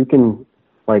 If you can,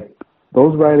 like,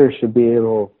 those riders should be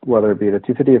able, whether it be the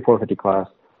 250 or 450 class,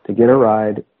 to get a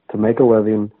ride, to make a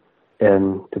living,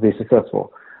 and to be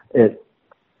successful. It's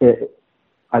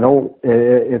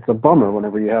a bummer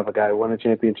whenever you have a guy win a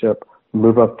championship,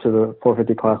 move up to the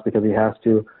 450 class because he has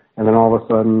to, and then all of a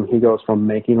sudden he goes from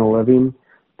making a living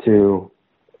to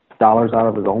dollars out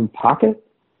of his own pocket.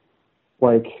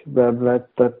 Like that'd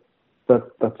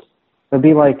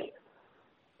be like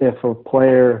if a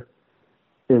player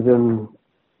is in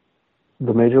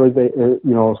the major league,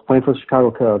 is playing for the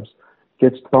Chicago Cubs,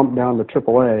 gets bumped down to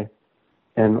AAA,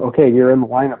 and okay, you're in the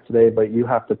lineup today, but you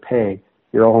have to pay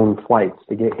your own flights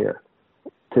to get here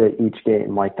to each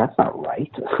game. Like, that's not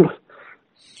right.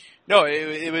 No,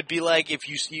 it would be like if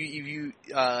you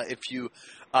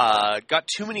got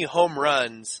too many home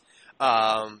runs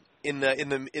in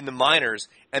the minors,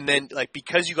 and then like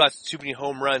because you got too many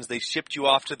home runs, they shipped you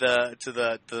off to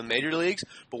the major leagues.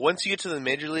 But once you get to the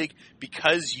major league,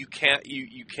 because you can't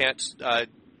hit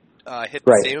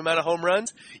the same amount of home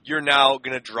runs, you're now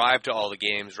going to drive to all the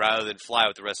games rather than fly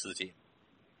with the rest of the team.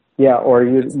 Yeah, or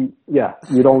you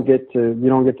don't get to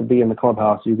be in the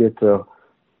clubhouse. You get to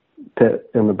pit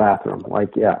in the bathroom.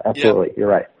 Like, yeah, absolutely, You're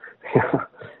right.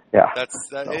 Yeah,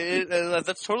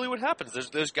 that's totally what happens.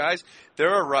 There's guys,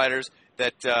 there are riders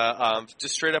that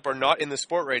just straight up are not in the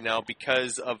sport right now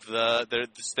because of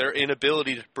their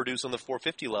inability to produce on the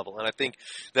 450 level. And I think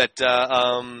that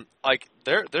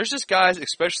there's just guys,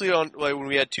 especially on when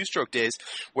we had two-stroke days,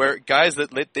 where guys that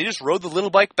they just rode the little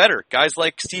bike better. Guys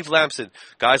like Steve Lamson,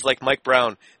 guys like Mike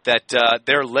Brown, that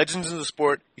they're legends in the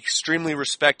sport, extremely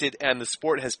respected, and the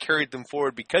sport has carried them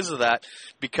forward because of that,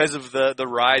 because of the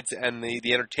rides and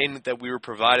the entertainment that we were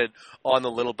provided on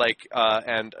the little bike.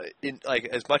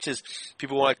 As much as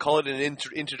people want to call it an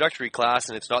introductory class,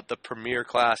 and it's not the premier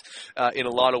class in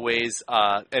a lot of ways,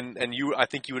 I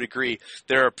think you would agree,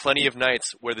 there are plenty of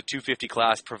nights where the 250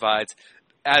 class provides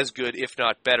as good, if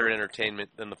not better, entertainment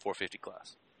than the 450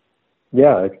 class.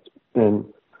 Yeah, and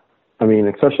I mean,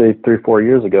 especially 3-4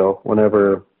 years ago,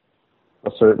 whenever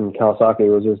a certain Kawasaki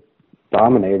was just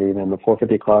dominating, and the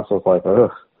 450 class was like,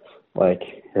 ugh, like,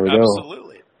 here we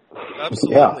Absolutely.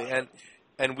 Yeah.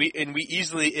 And we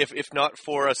easily, if not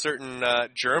for a certain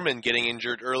German getting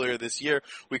injured earlier this year,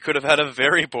 we could have had a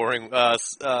very boring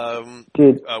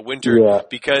winter,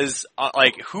 because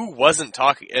who wasn't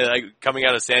talking coming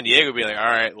out of San Diego being like, all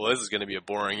right, well, this is going to be a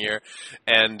boring year,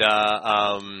 and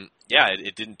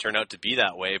it didn't turn out to be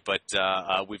that way, but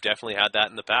we've definitely had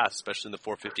that in the past, especially in the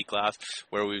 450 class,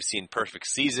 where we've seen perfect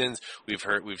seasons. We've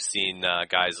seen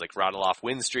guys like rattle off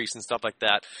win streaks and stuff like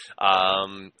that.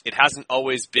 It hasn't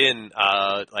always been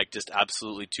just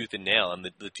absolutely tooth and nail. And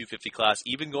the 250 class,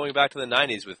 even going back to the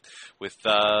 90s with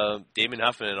Damon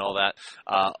Huffman and all that,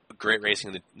 great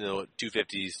racing in the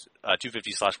 250s,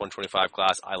 250/125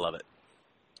 class. I love it.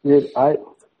 I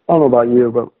don't know about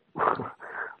you, but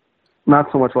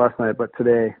not so much last night, but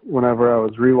today, whenever I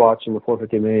was rewatching the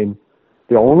 450 main,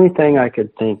 the only thing I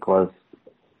could think was,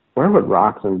 where would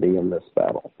Roczen be in this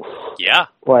battle? Yeah.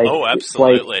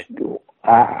 Absolutely.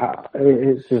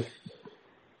 It's just,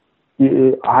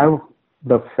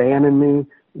 the fan in me,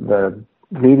 the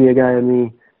media guy in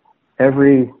me,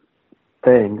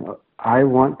 everything, I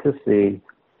want to see,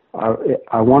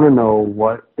 I want to know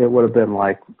what it would have been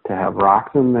like to have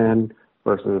Roczen then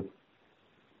versus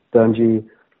Dungey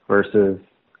versus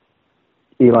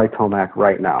Eli Tomac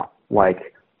right now.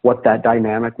 Like, what that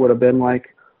dynamic would have been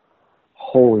like.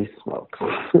 Holy smokes.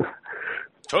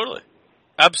 Totally.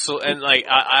 Absolutely. And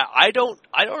I don't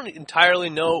entirely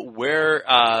know where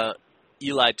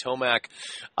Eli Tomac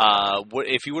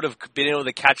if he would have been able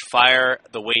to catch fire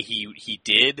the way he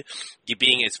did,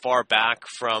 being as far back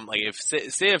from, like,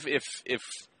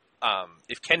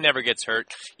 if Ken never gets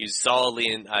hurt, he's solidly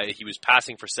in. He was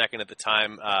passing for second at the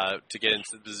time to get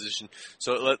into the position.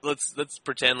 So let's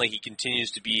pretend like he continues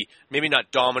to be maybe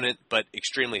not dominant, but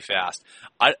extremely fast.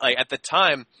 At the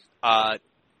time,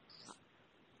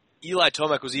 Eli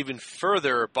Tomac was even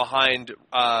further behind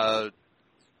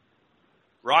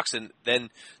Roczen than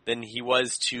he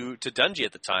was to Dungey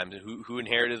at the time, who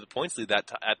inherited the points lead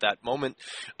at that moment.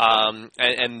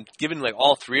 And given like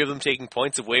all three of them taking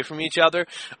points away from each other,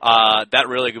 that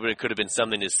really could have been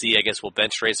something to see. I guess we'll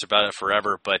bench race about it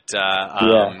forever, but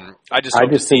I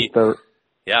just think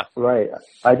Right.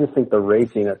 I just think the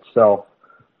racing itself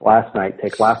last night,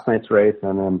 take last night's race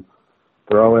and then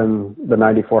throw in the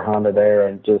 94 Honda there,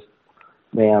 and just,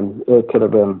 man, it could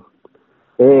have been,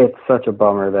 it's such a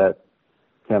bummer that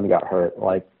Ken got hurt.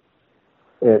 Like,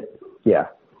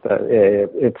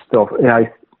 it's still, to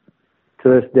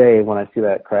this day, when I see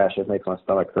that crash, it makes my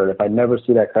stomach hurt. If I never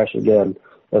see that crash again,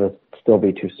 it'll still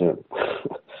be too soon.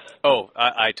 Oh,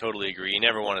 I totally agree. You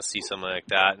never want to see something like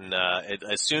that. And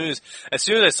as soon as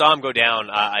I saw him go down,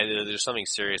 there's something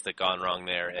serious that gone wrong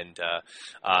there. And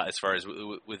as far as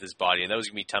with his body, and that was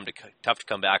going to be tough to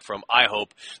come back from. I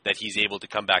hope that he's able to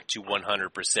come back to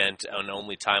 100%, and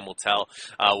only time will tell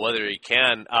whether he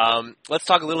can. Let's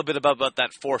talk a little bit about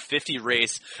that 450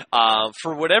 race.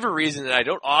 For whatever reason, and I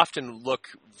don't often look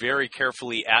very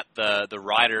carefully at the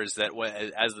riders that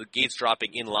as the gate's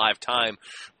dropping in live time,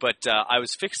 but I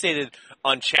was fixated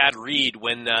on Chad Reed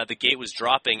when the gate was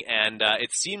dropping, and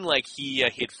it seemed like he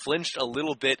had flinched a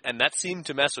little bit, and that seemed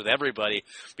to mess with everybody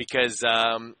because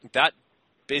that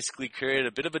basically created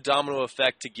a bit of a domino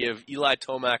effect to give Eli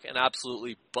Tomac an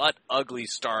absolutely butt-ugly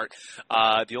start.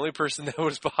 The only person that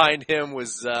was behind him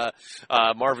was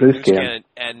Marvin Musquin,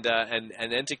 and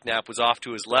Enticknap was off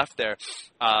to his left there.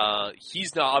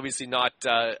 He's obviously not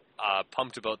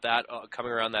pumped about that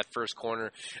coming around that first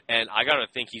corner, and I gotta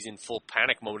think he's in full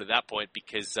panic mode at that point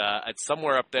because at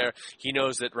somewhere up there he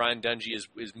knows that Ryan Dungey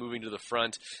is moving to the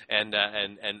front, and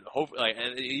hope,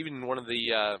 and even in one of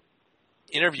the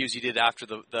interviews he did after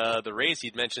the race,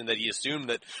 he'd mentioned that he assumed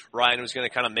that Ryan was going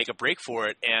to kind of make a break for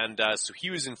it, and so he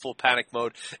was in full panic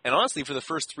mode. And honestly, for the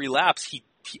first 3 laps, he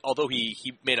although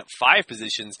he made up 5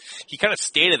 positions, he kind of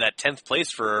stayed at that 10th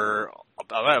place for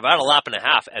about a lap and a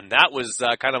half, and that was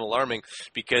kind of alarming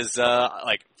because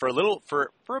for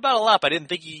about a lap, I didn't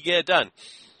think he could get it done.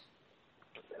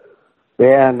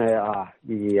 And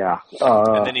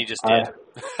and then he just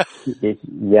did.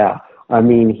 Yeah, I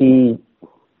mean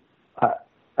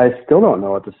I still don't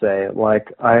know what to say. Like,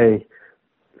 I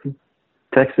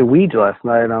texted Weege last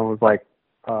night, and I was like,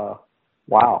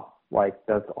 wow. Like,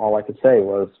 that's all I could say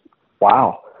was,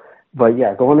 wow. But,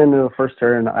 yeah, going into the first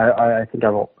turn, I think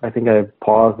I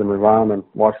paused and rewound and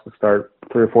watched the start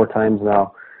 3 or 4 times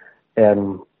now.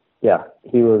 And, yeah,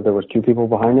 there was 2 people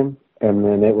behind him, and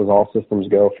then it was all systems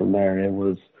go from there. It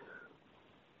was,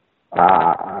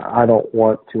 I don't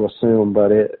want to assume,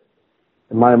 but in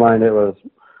my mind, it was,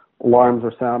 alarms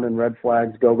were sounding, red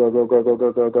flags, go, go, go, go, go,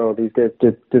 go, go, go. These guys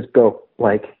just go,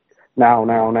 like, now.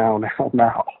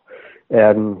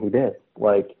 And he did.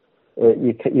 Like,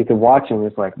 you can watch him,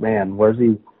 it's like, man, where's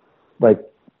he? Like,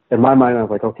 in my mind, I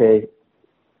was like, okay,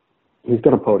 he's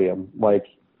going to podium. Like,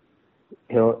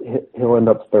 he'll end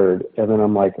up 3rd. And then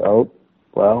I'm like, oh,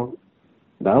 well,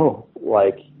 no.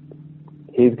 Like,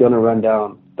 he's going to run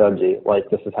down Dungey. Like,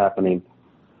 this is happening.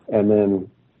 And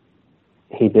then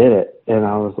he did it, and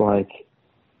I was like,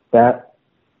 that,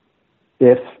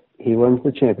 if he wins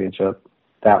the championship,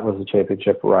 that was a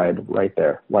championship ride right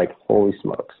there. Like, holy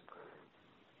smokes.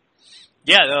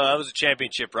 Yeah, no, that was a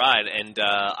championship ride, and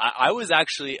I was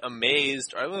actually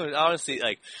amazed. I was honestly,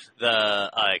 the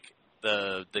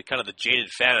kind of the jaded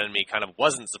fan in me kind of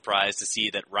wasn't surprised to see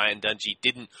that Ryan Dungey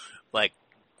didn't like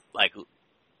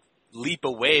leap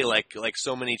away like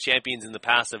so many champions in the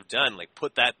past have done, like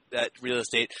put that real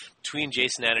estate between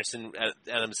Jason Anderson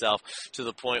and himself to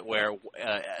the point where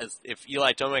if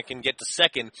Eli Tomac can get to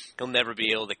 2nd, he'll never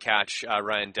be able to catch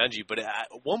Ryan Dungey. But at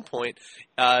one point,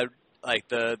 the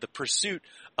pursuit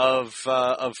of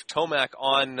Tomac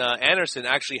on Anderson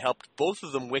actually helped both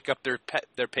of them wick up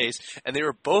their pace, and they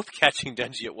were both catching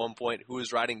Dungey at one point, who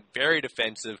was riding very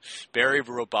defensive, very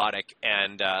robotic,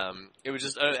 and it was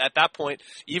just at that point,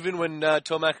 even when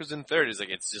Tomac was in 3rd,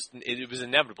 it was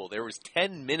inevitable. There was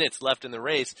 10 minutes left in the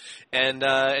race, and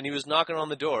he was knocking on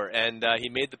the door, and he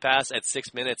made the pass at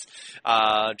 6 minutes,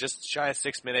 just shy of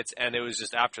 6 minutes, and it was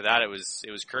just after that it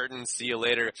was curtains, see you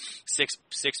later, 6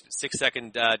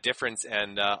 second difference,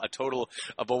 and a total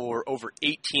of over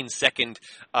 18 second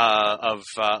of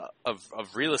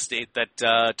real estate that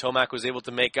Tomac was able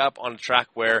to make up on a track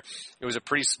where it was a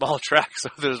pretty small track, so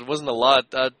there wasn't a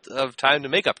lot of time to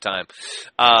make up time.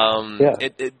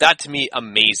 That to me,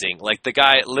 amazing. Like, the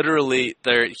guy literally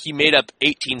he made up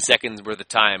 18 seconds worth of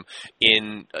time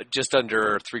in just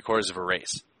under 3/4 of a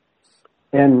race.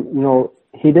 And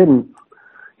he didn't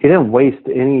waste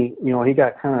any. He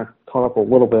got kind of caught up a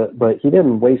little bit, but he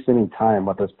didn't waste any time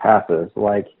with his passes.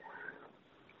 Like,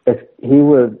 if he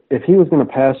was going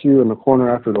to pass you in the corner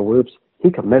after the whoops,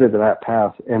 he committed to that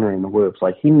pass entering the whoops.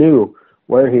 Like, he knew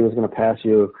where he was going to pass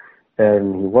you,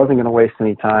 and he wasn't going to waste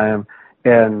any time.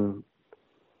 And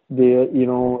it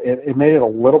made it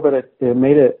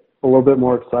a little bit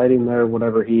more exciting there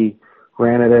whenever he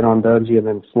ran it in on Dungey and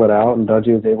then slid out, and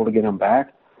Dungey was able to get him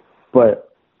back. But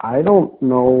I don't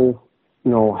know.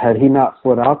 Had he not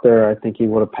slid out there, I think he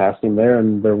would have passed him there,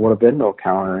 and there would have been no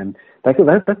counter. And that's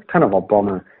kind of a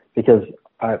bummer, because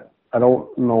I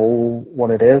don't know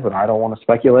what it is, and I don't want to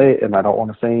speculate, and I don't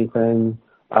want to say anything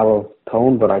out of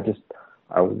tone, but I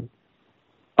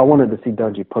wanted to see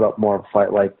Dungey put up more of a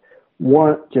fight. Like,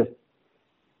 just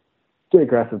get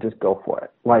aggressive, just go for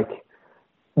it. Like,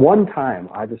 one time,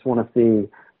 I just want to see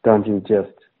Dungey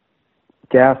just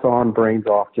gas on, brains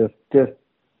off, just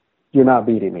you're not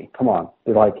beating me. Come on.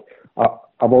 They're like,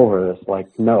 I'm over this.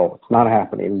 Like, no, it's not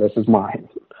happening. This is mine.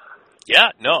 Yeah,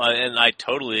 no, and I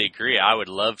totally agree. I would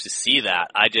love to see that.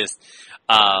 I just,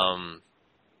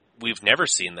 we've never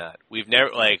seen that. We've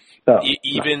never, like,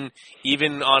 even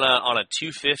on a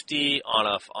 250, on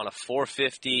a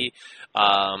 450,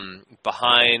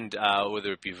 behind,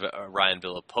 whether it be Ryan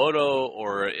Villopoto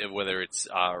or whether it's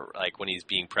like when he's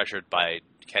being pressured by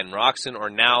Ken Roczen, or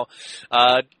now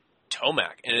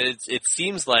Tomac, and it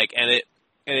seems like, and it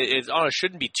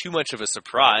shouldn't be too much of a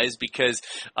surprise because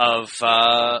of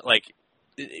like,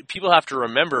 people have to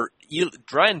remember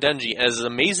Ryan Dungey, as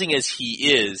amazing as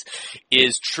he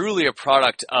is truly a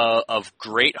product of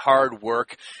great hard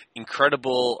work,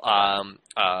 incredible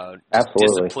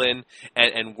discipline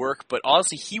and work. But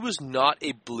honestly, he was not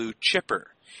a blue chipper.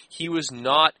 He was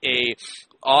not a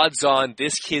odds-on,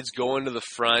 this kid's going to the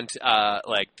front,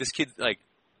 like this kid, like,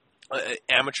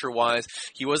 amateur-wise,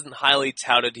 he wasn't highly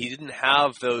touted. He didn't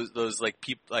have those like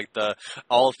people, like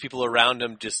all of people around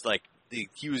him. Just like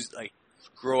he was like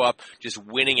grow up just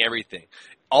winning everything.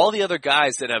 All the other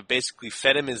guys that have basically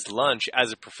fed him his lunch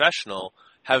as a professional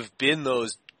have been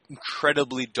those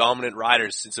incredibly dominant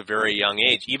riders since a very young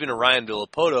age. Even a Ryan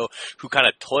Villopoto, who kind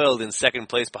of toiled in second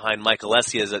place behind Mike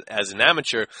Alessi as an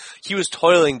amateur, he was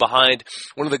toiling behind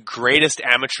one of the greatest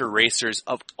amateur racers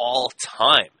of all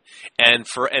time. And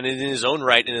in his own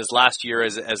right, in his last year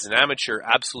as an amateur,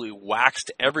 absolutely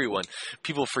waxed everyone.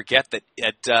 People forget that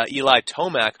Eli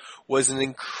Tomac was an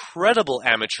incredible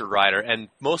amateur rider, and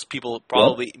most people,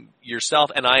 probably yourself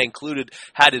and I included,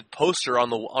 had a poster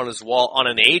on his wall on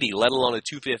an 80, let alone a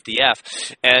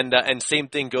 250F. And same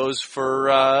thing goes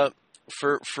for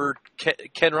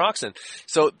Ken Roczen.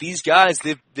 So these guys,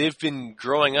 they've been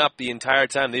growing up the entire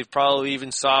time. They've probably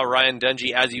even saw Ryan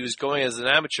Dungey as he was going as an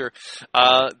amateur.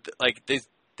 Like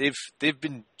they've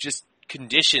been just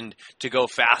conditioned to go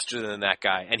faster than that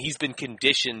guy, and he's been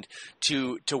conditioned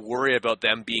to worry about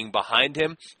them being behind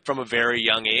him from a very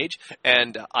young age.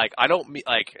 And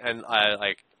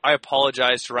I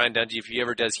apologize to Ryan Dungey if he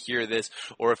ever does hear this,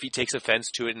 or if he takes offense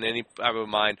to it in any of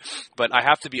mine. But I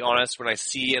have to be honest, when I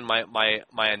see in my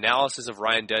analysis of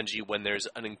Ryan Dungey, when there's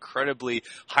an incredibly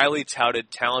highly touted,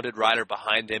 talented rider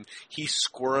behind him, he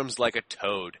squirms like a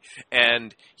toad.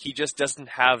 And he just doesn't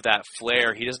have that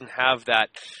flair. He doesn't have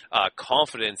that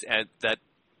confidence and that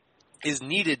is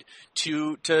needed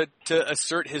to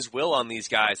assert his will on these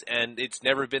guys, and it's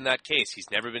never been that case. He's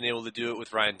never been able to do it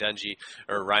with Ryan Dungey,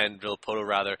 or Ryan Villopoto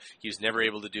rather. He was never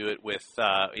able to do it with.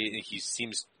 He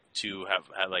seems to have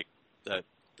like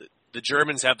the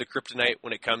Germans have the kryptonite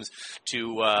when it comes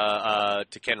to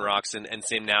Ken Roczen, and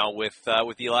same now with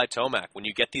Eli Tomac. When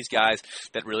you get these guys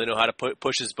that really know how to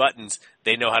push his buttons,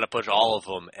 they know how to push all of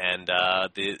them, and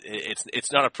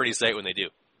it's not a pretty sight when they do.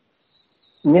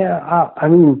 Yeah, I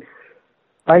mean.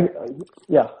 I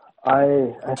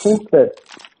think that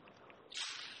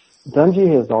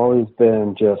Dungey has always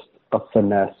been just a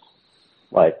finesse,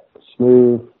 like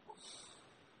smooth,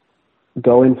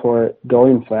 going for it,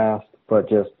 going fast, but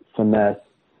just finesse.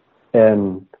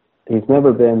 And he's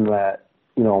never been that,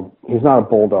 he's not a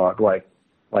bulldog like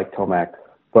Tomac,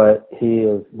 but he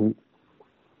is.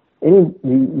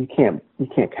 You can't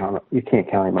count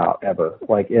him out ever.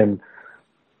 Like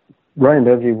Ryan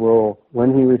Dungey will,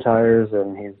 when he retires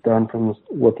and he's done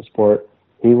with the sport,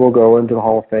 he will go into the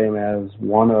Hall of Fame as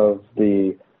one of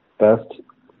the best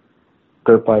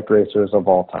dirt bike racers of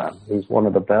all time. He's one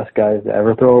of the best guys to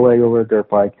ever throw a leg over a dirt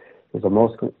bike. He's one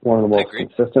of the most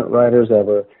consistent riders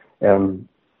ever. And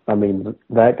I mean,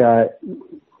 that guy,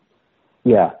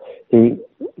 yeah, he's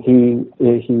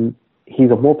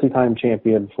a multi-time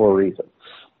champion for a reason.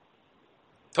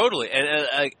 Totally, and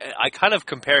I kind of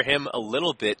compare him a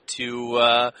little bit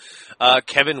to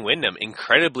Kevin Windham.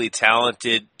 Incredibly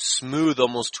talented, smooth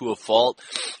almost to a fault,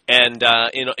 and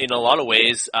in a lot of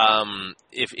ways,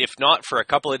 if not for a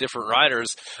couple of different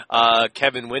riders,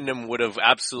 Kevin Windham would have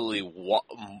absolutely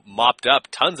mopped up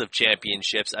tons of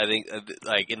championships. I think,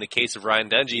 like in the case of Ryan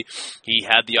Dungey, he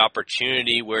had the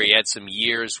opportunity where he had some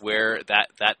years where that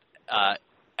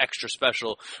extra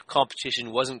special competition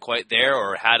wasn't quite there,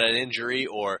 or had an injury,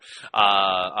 or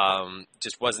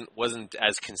just wasn't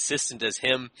as consistent as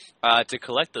him to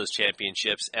collect those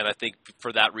championships. And I think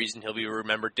for that reason he'll be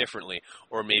remembered differently,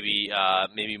 or maybe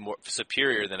more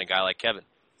superior than a guy like Kevin.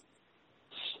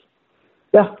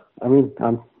 Yeah, I mean,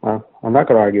 I'm not going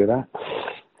to argue with that.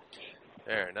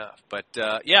 Fair enough. But,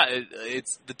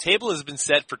 it's the table has been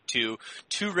set for two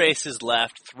races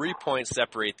left, 3 points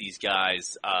separate these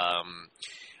guys.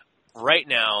 Right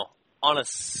now, on a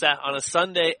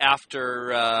Sunday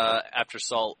after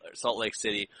Salt Lake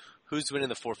City, who's winning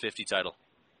the 450 title?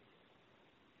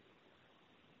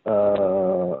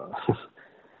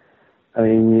 I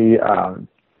mean,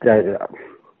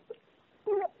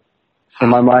 in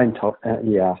my mind,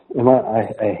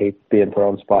 I hate being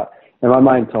thrown spot. In my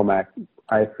mind, Tomac.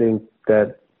 I think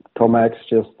that Tomac's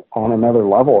just on another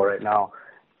level right now.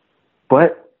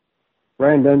 But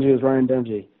Ryan Dungey is Ryan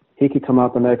Dungey. He could come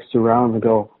out the next 2 rounds and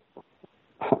go,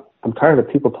 I'm tired of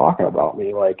people talking about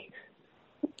me. Like,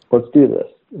 let's do this.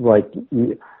 Like,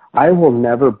 I will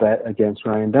never bet against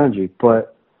Ryan Dungey,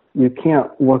 but you can't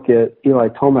look at Eli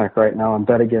Tomac right now and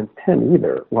bet against him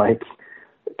either. Like,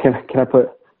 can I put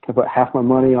half my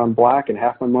money on black and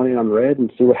half my money on red and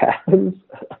see what happens?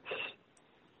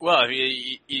 Well,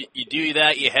 you do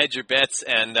that, you hedge your bets,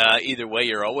 and either way,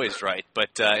 you're always right.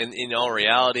 But in all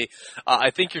reality,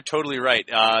 I think you're totally right.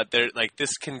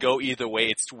 This can go either way.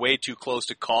 It's way too close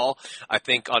to call. I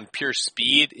think on pure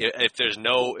speed, if there's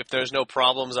no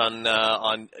problems on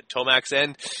Tomac's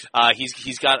end,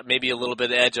 he's got maybe a little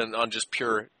bit of edge on just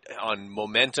pure on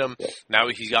momentum. Now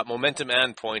he's got momentum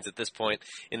and points at this point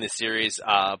in the series.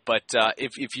 But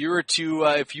if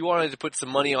you wanted to put some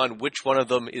money on which one of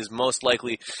them is most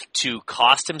likely to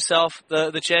cost himself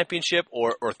the championship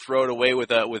or throw it away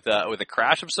with a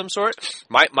crash of some sort,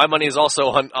 my money is also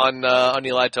on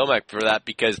Eli Tomac for that,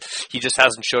 because he just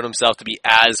hasn't shown himself to be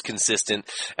as consistent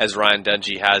as Ryan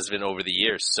Dungey has been over the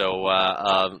years. So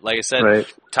like I said,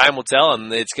 right. Time will tell,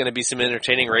 and it's going to be some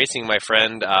entertaining racing, my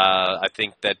friend. I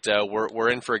think that we're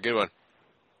in for a good one.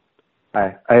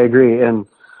 I agree, and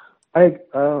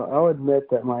I'll admit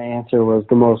that my answer was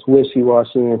the most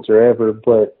wishy-washy answer ever,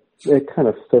 but it kind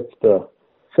of fits the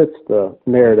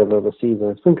narrative of the season.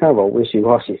 It's been kind of a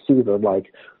wishy-washy season.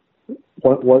 Like,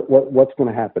 what's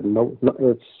going to happen? No,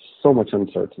 it's so much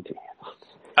uncertainty.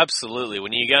 Absolutely.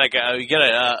 When you get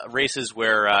races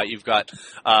where you've got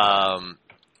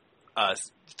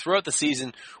throughout the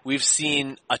season, we've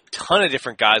seen a ton of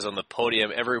different guys on the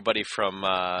podium. Everybody from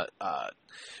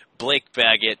Blake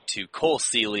Baggett to Cole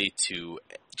Seeley to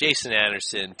Jason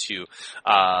Anderson to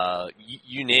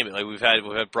you name it. Like we've had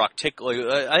Brock Tickle.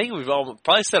 I think we've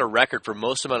probably set a record for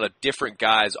most amount of different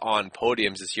guys on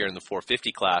podiums this year in the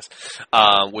 450 class,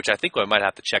 which I think I might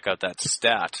have to check out that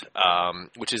stat.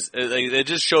 Which is it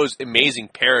just shows amazing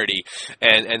parity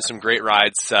and some great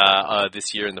rides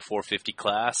this year in the 450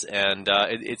 class, and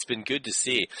it's been good to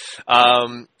see.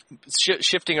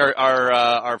 Shifting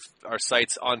our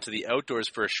sights onto the outdoors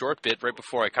for a short bit, right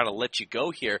before I kind of let you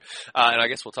go here, and I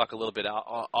guess we'll talk a little bit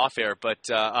off air, but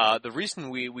the reason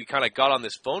we kind of got on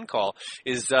this phone call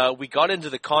is we got into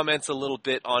the comments a little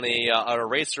bit on a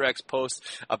RacerX post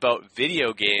about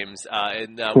video games,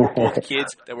 and we're both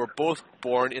kids that were both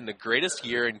born in the greatest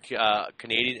year in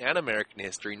Canadian and American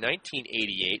history,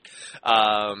 1988,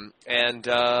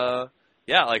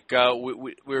 yeah, like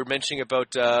we were mentioning about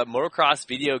motocross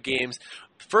video games.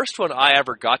 First one I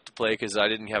ever got to play, because I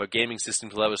didn't have a gaming system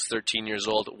until I was 13 years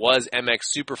old, was MX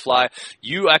Superfly.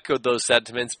 You echoed those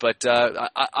sentiments, but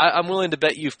I'm willing to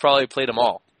bet you've probably played them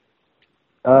all.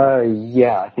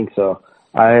 Yeah, I think so.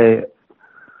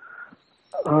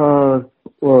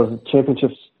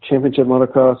 Championship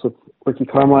motocross with Ricky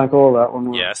Carmichael. That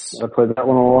one. Yes. I played that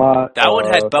one a lot. That one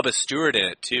had Bubba Stewart in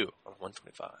it too, on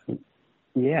 125.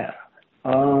 Yeah.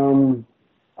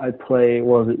 I play,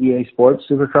 EA Sports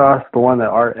Supercross, the one that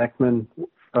Art Ekman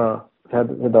had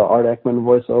the Art Ekman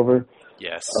voiceover.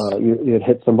 Yes. You'd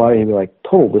hit somebody and be like,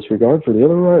 total disregard for the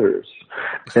other riders.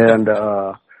 And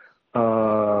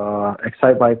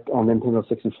Excite Bike on Nintendo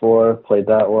 64, played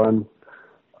that one.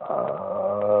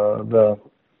 What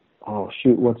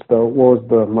was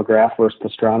the McGrath versus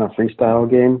Pastrana freestyle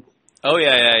game? Oh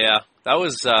yeah. That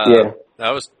was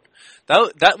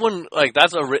That one, like,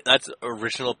 that's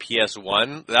original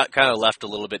PS1. That kind of left a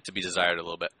little bit to be desired a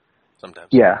little bit sometimes.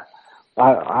 Yeah.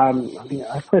 I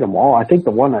played them all. I think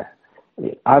the one I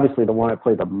played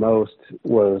the most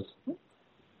was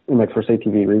in my first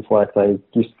ATV Reflex. I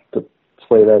used to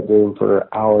play that game for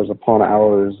hours upon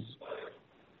hours,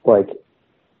 like,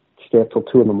 stay up till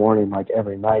 2 a.m, like,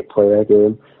 every night, play that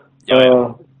game.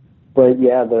 Yeah. But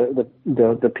yeah, the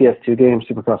PS2 game,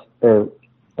 Supercross,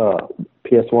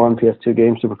 PS1, PS2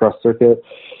 game, Supercross Circuit.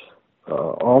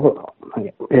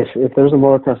 If there's a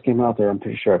motocross game out there, I'm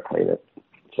pretty sure I played it.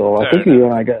 So I think you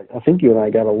and I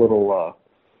got a little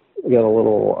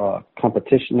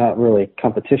competition. Not really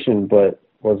competition, but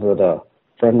was it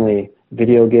friendly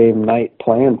video game night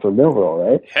planned for Millville,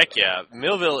 right? Heck yeah.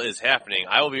 Millville is happening.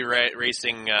 I will be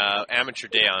racing Amateur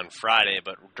Day on Friday,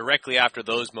 but directly after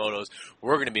those motos,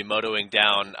 we're going to be motoing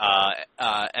down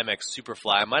MX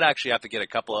Superfly. I might actually have to get a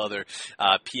couple other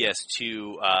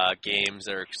PS2 games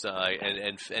there,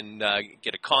 and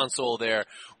get a console there.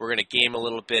 We're going to game a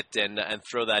little bit and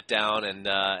throw that down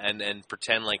and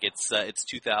pretend like it's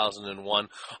 2001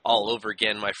 all over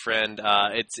again, my friend.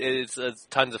 It's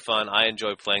tons of fun. I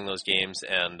enjoy playing those games.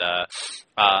 And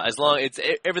as long it's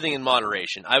everything in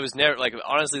moderation. I was never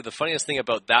honestly, the funniest thing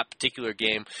about that particular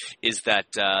game is that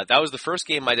that was the first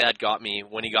game my dad got me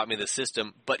when he got me the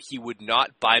system, but he would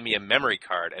not buy me a memory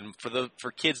card. And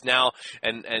for kids now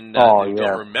and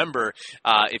don't remember,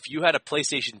 if you had a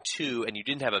PlayStation 2 and you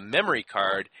didn't have a memory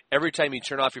card, every time you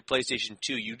turn off your PlayStation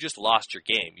 2, you just lost your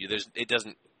game.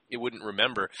 It wouldn't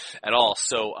remember at all.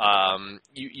 So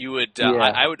you would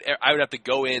I would have to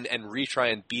go in and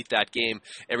retry and beat that game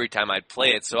every time I'd play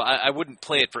it. So I wouldn't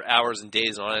play it for hours and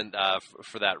days on end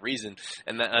for that reason.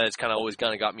 And it's kind of always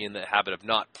kind of got me in the habit of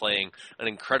not playing an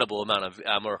incredible amount of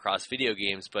motocross video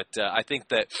games. But I think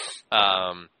that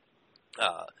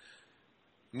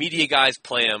media guys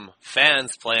play them,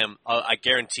 fans play them. I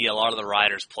guarantee a lot of the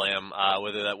riders play them,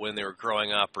 whether that when they were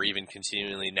growing up or even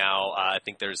continually now. I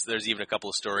think there's even a couple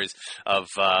of stories of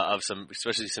some,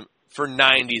 especially some for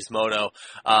 90s moto,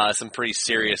 some pretty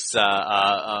serious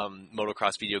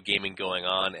motocross video gaming going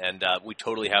on, and we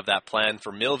totally have that planned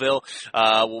for Millville.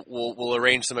 We'll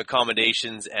arrange some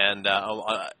accommodations and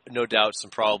no doubt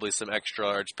probably some extra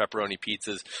large pepperoni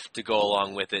pizzas to go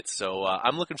along with it. So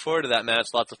I'm looking forward to that, man.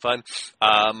 It's lots of fun.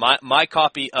 My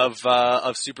copy of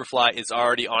Superfly is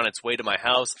already on its way to my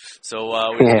house,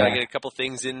 so we just gotta get a couple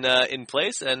things in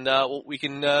place, and we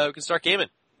can start gaming.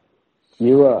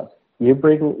 You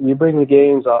bring the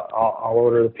games. I'll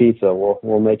order the pizza.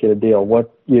 We'll make it a deal. Does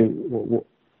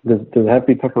it have to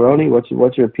be pepperoni?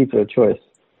 What's your pizza of choice?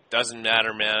 Doesn't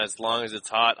matter, man. As long as it's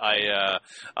hot,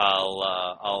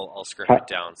 I'll script it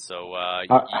down. So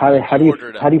how do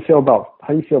you feel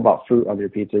about fruit on your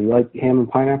pizza? You like ham and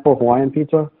pineapple Hawaiian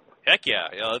pizza? Heck yeah.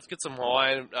 Let's get some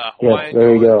Hawaiian. Yes,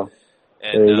 there you go.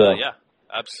 And there you go. Yeah,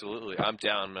 absolutely. I'm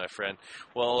down, my friend.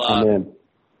 Well, I'm in.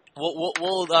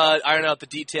 We'll iron out the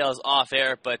details off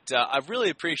air, but I really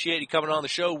appreciate you coming on the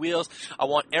show, Wheels. I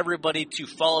want everybody to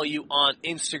follow you on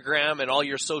Instagram and all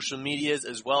your social medias,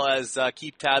 as well as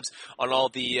keep tabs on all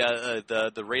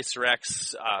the Racer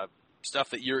X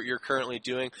stuff that you're currently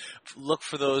doing. Look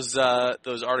for those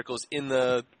articles in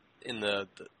the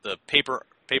paper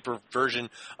version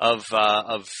of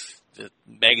the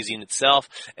magazine itself,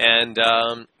 and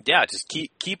just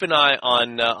keep an eye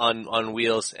on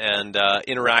Wheels and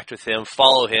interact with him,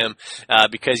 follow him,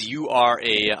 because you are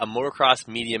a motocross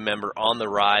media member on the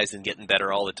rise and getting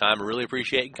better all the time. I really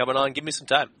appreciate you coming on. Give me some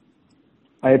time.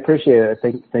 I appreciate it.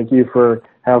 Thank you for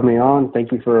having me on.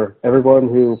 Thank you for everyone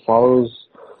who follows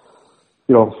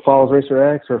Racer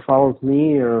X or follows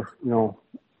me, or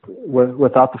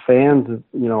without the fans,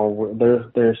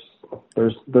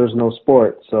 there's no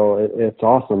sport. So it's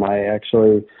awesome. I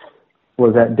actually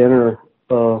was at dinner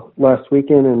last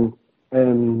weekend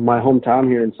in my hometown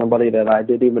here, and somebody that I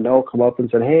didn't even know come up and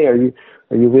said, "Hey, are you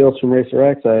Wheels from Racer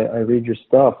X? I read your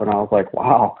stuff." And I was like,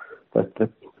 "Wow,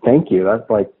 thank you.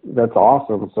 That's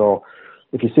awesome." So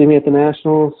if you see me at the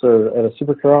Nationals or at a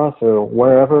Supercross or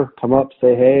wherever, come up,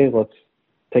 say hey, let's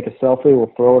take a selfie.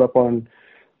 We'll throw it up on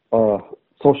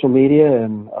social media,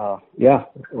 and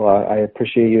I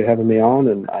appreciate you having me on,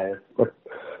 and I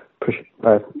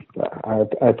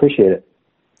appreciate it.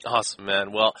 Awesome,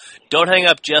 man. Well, don't hang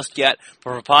up just yet.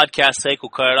 For podcast sake, we'll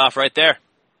cut it off right there.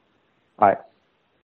 All right.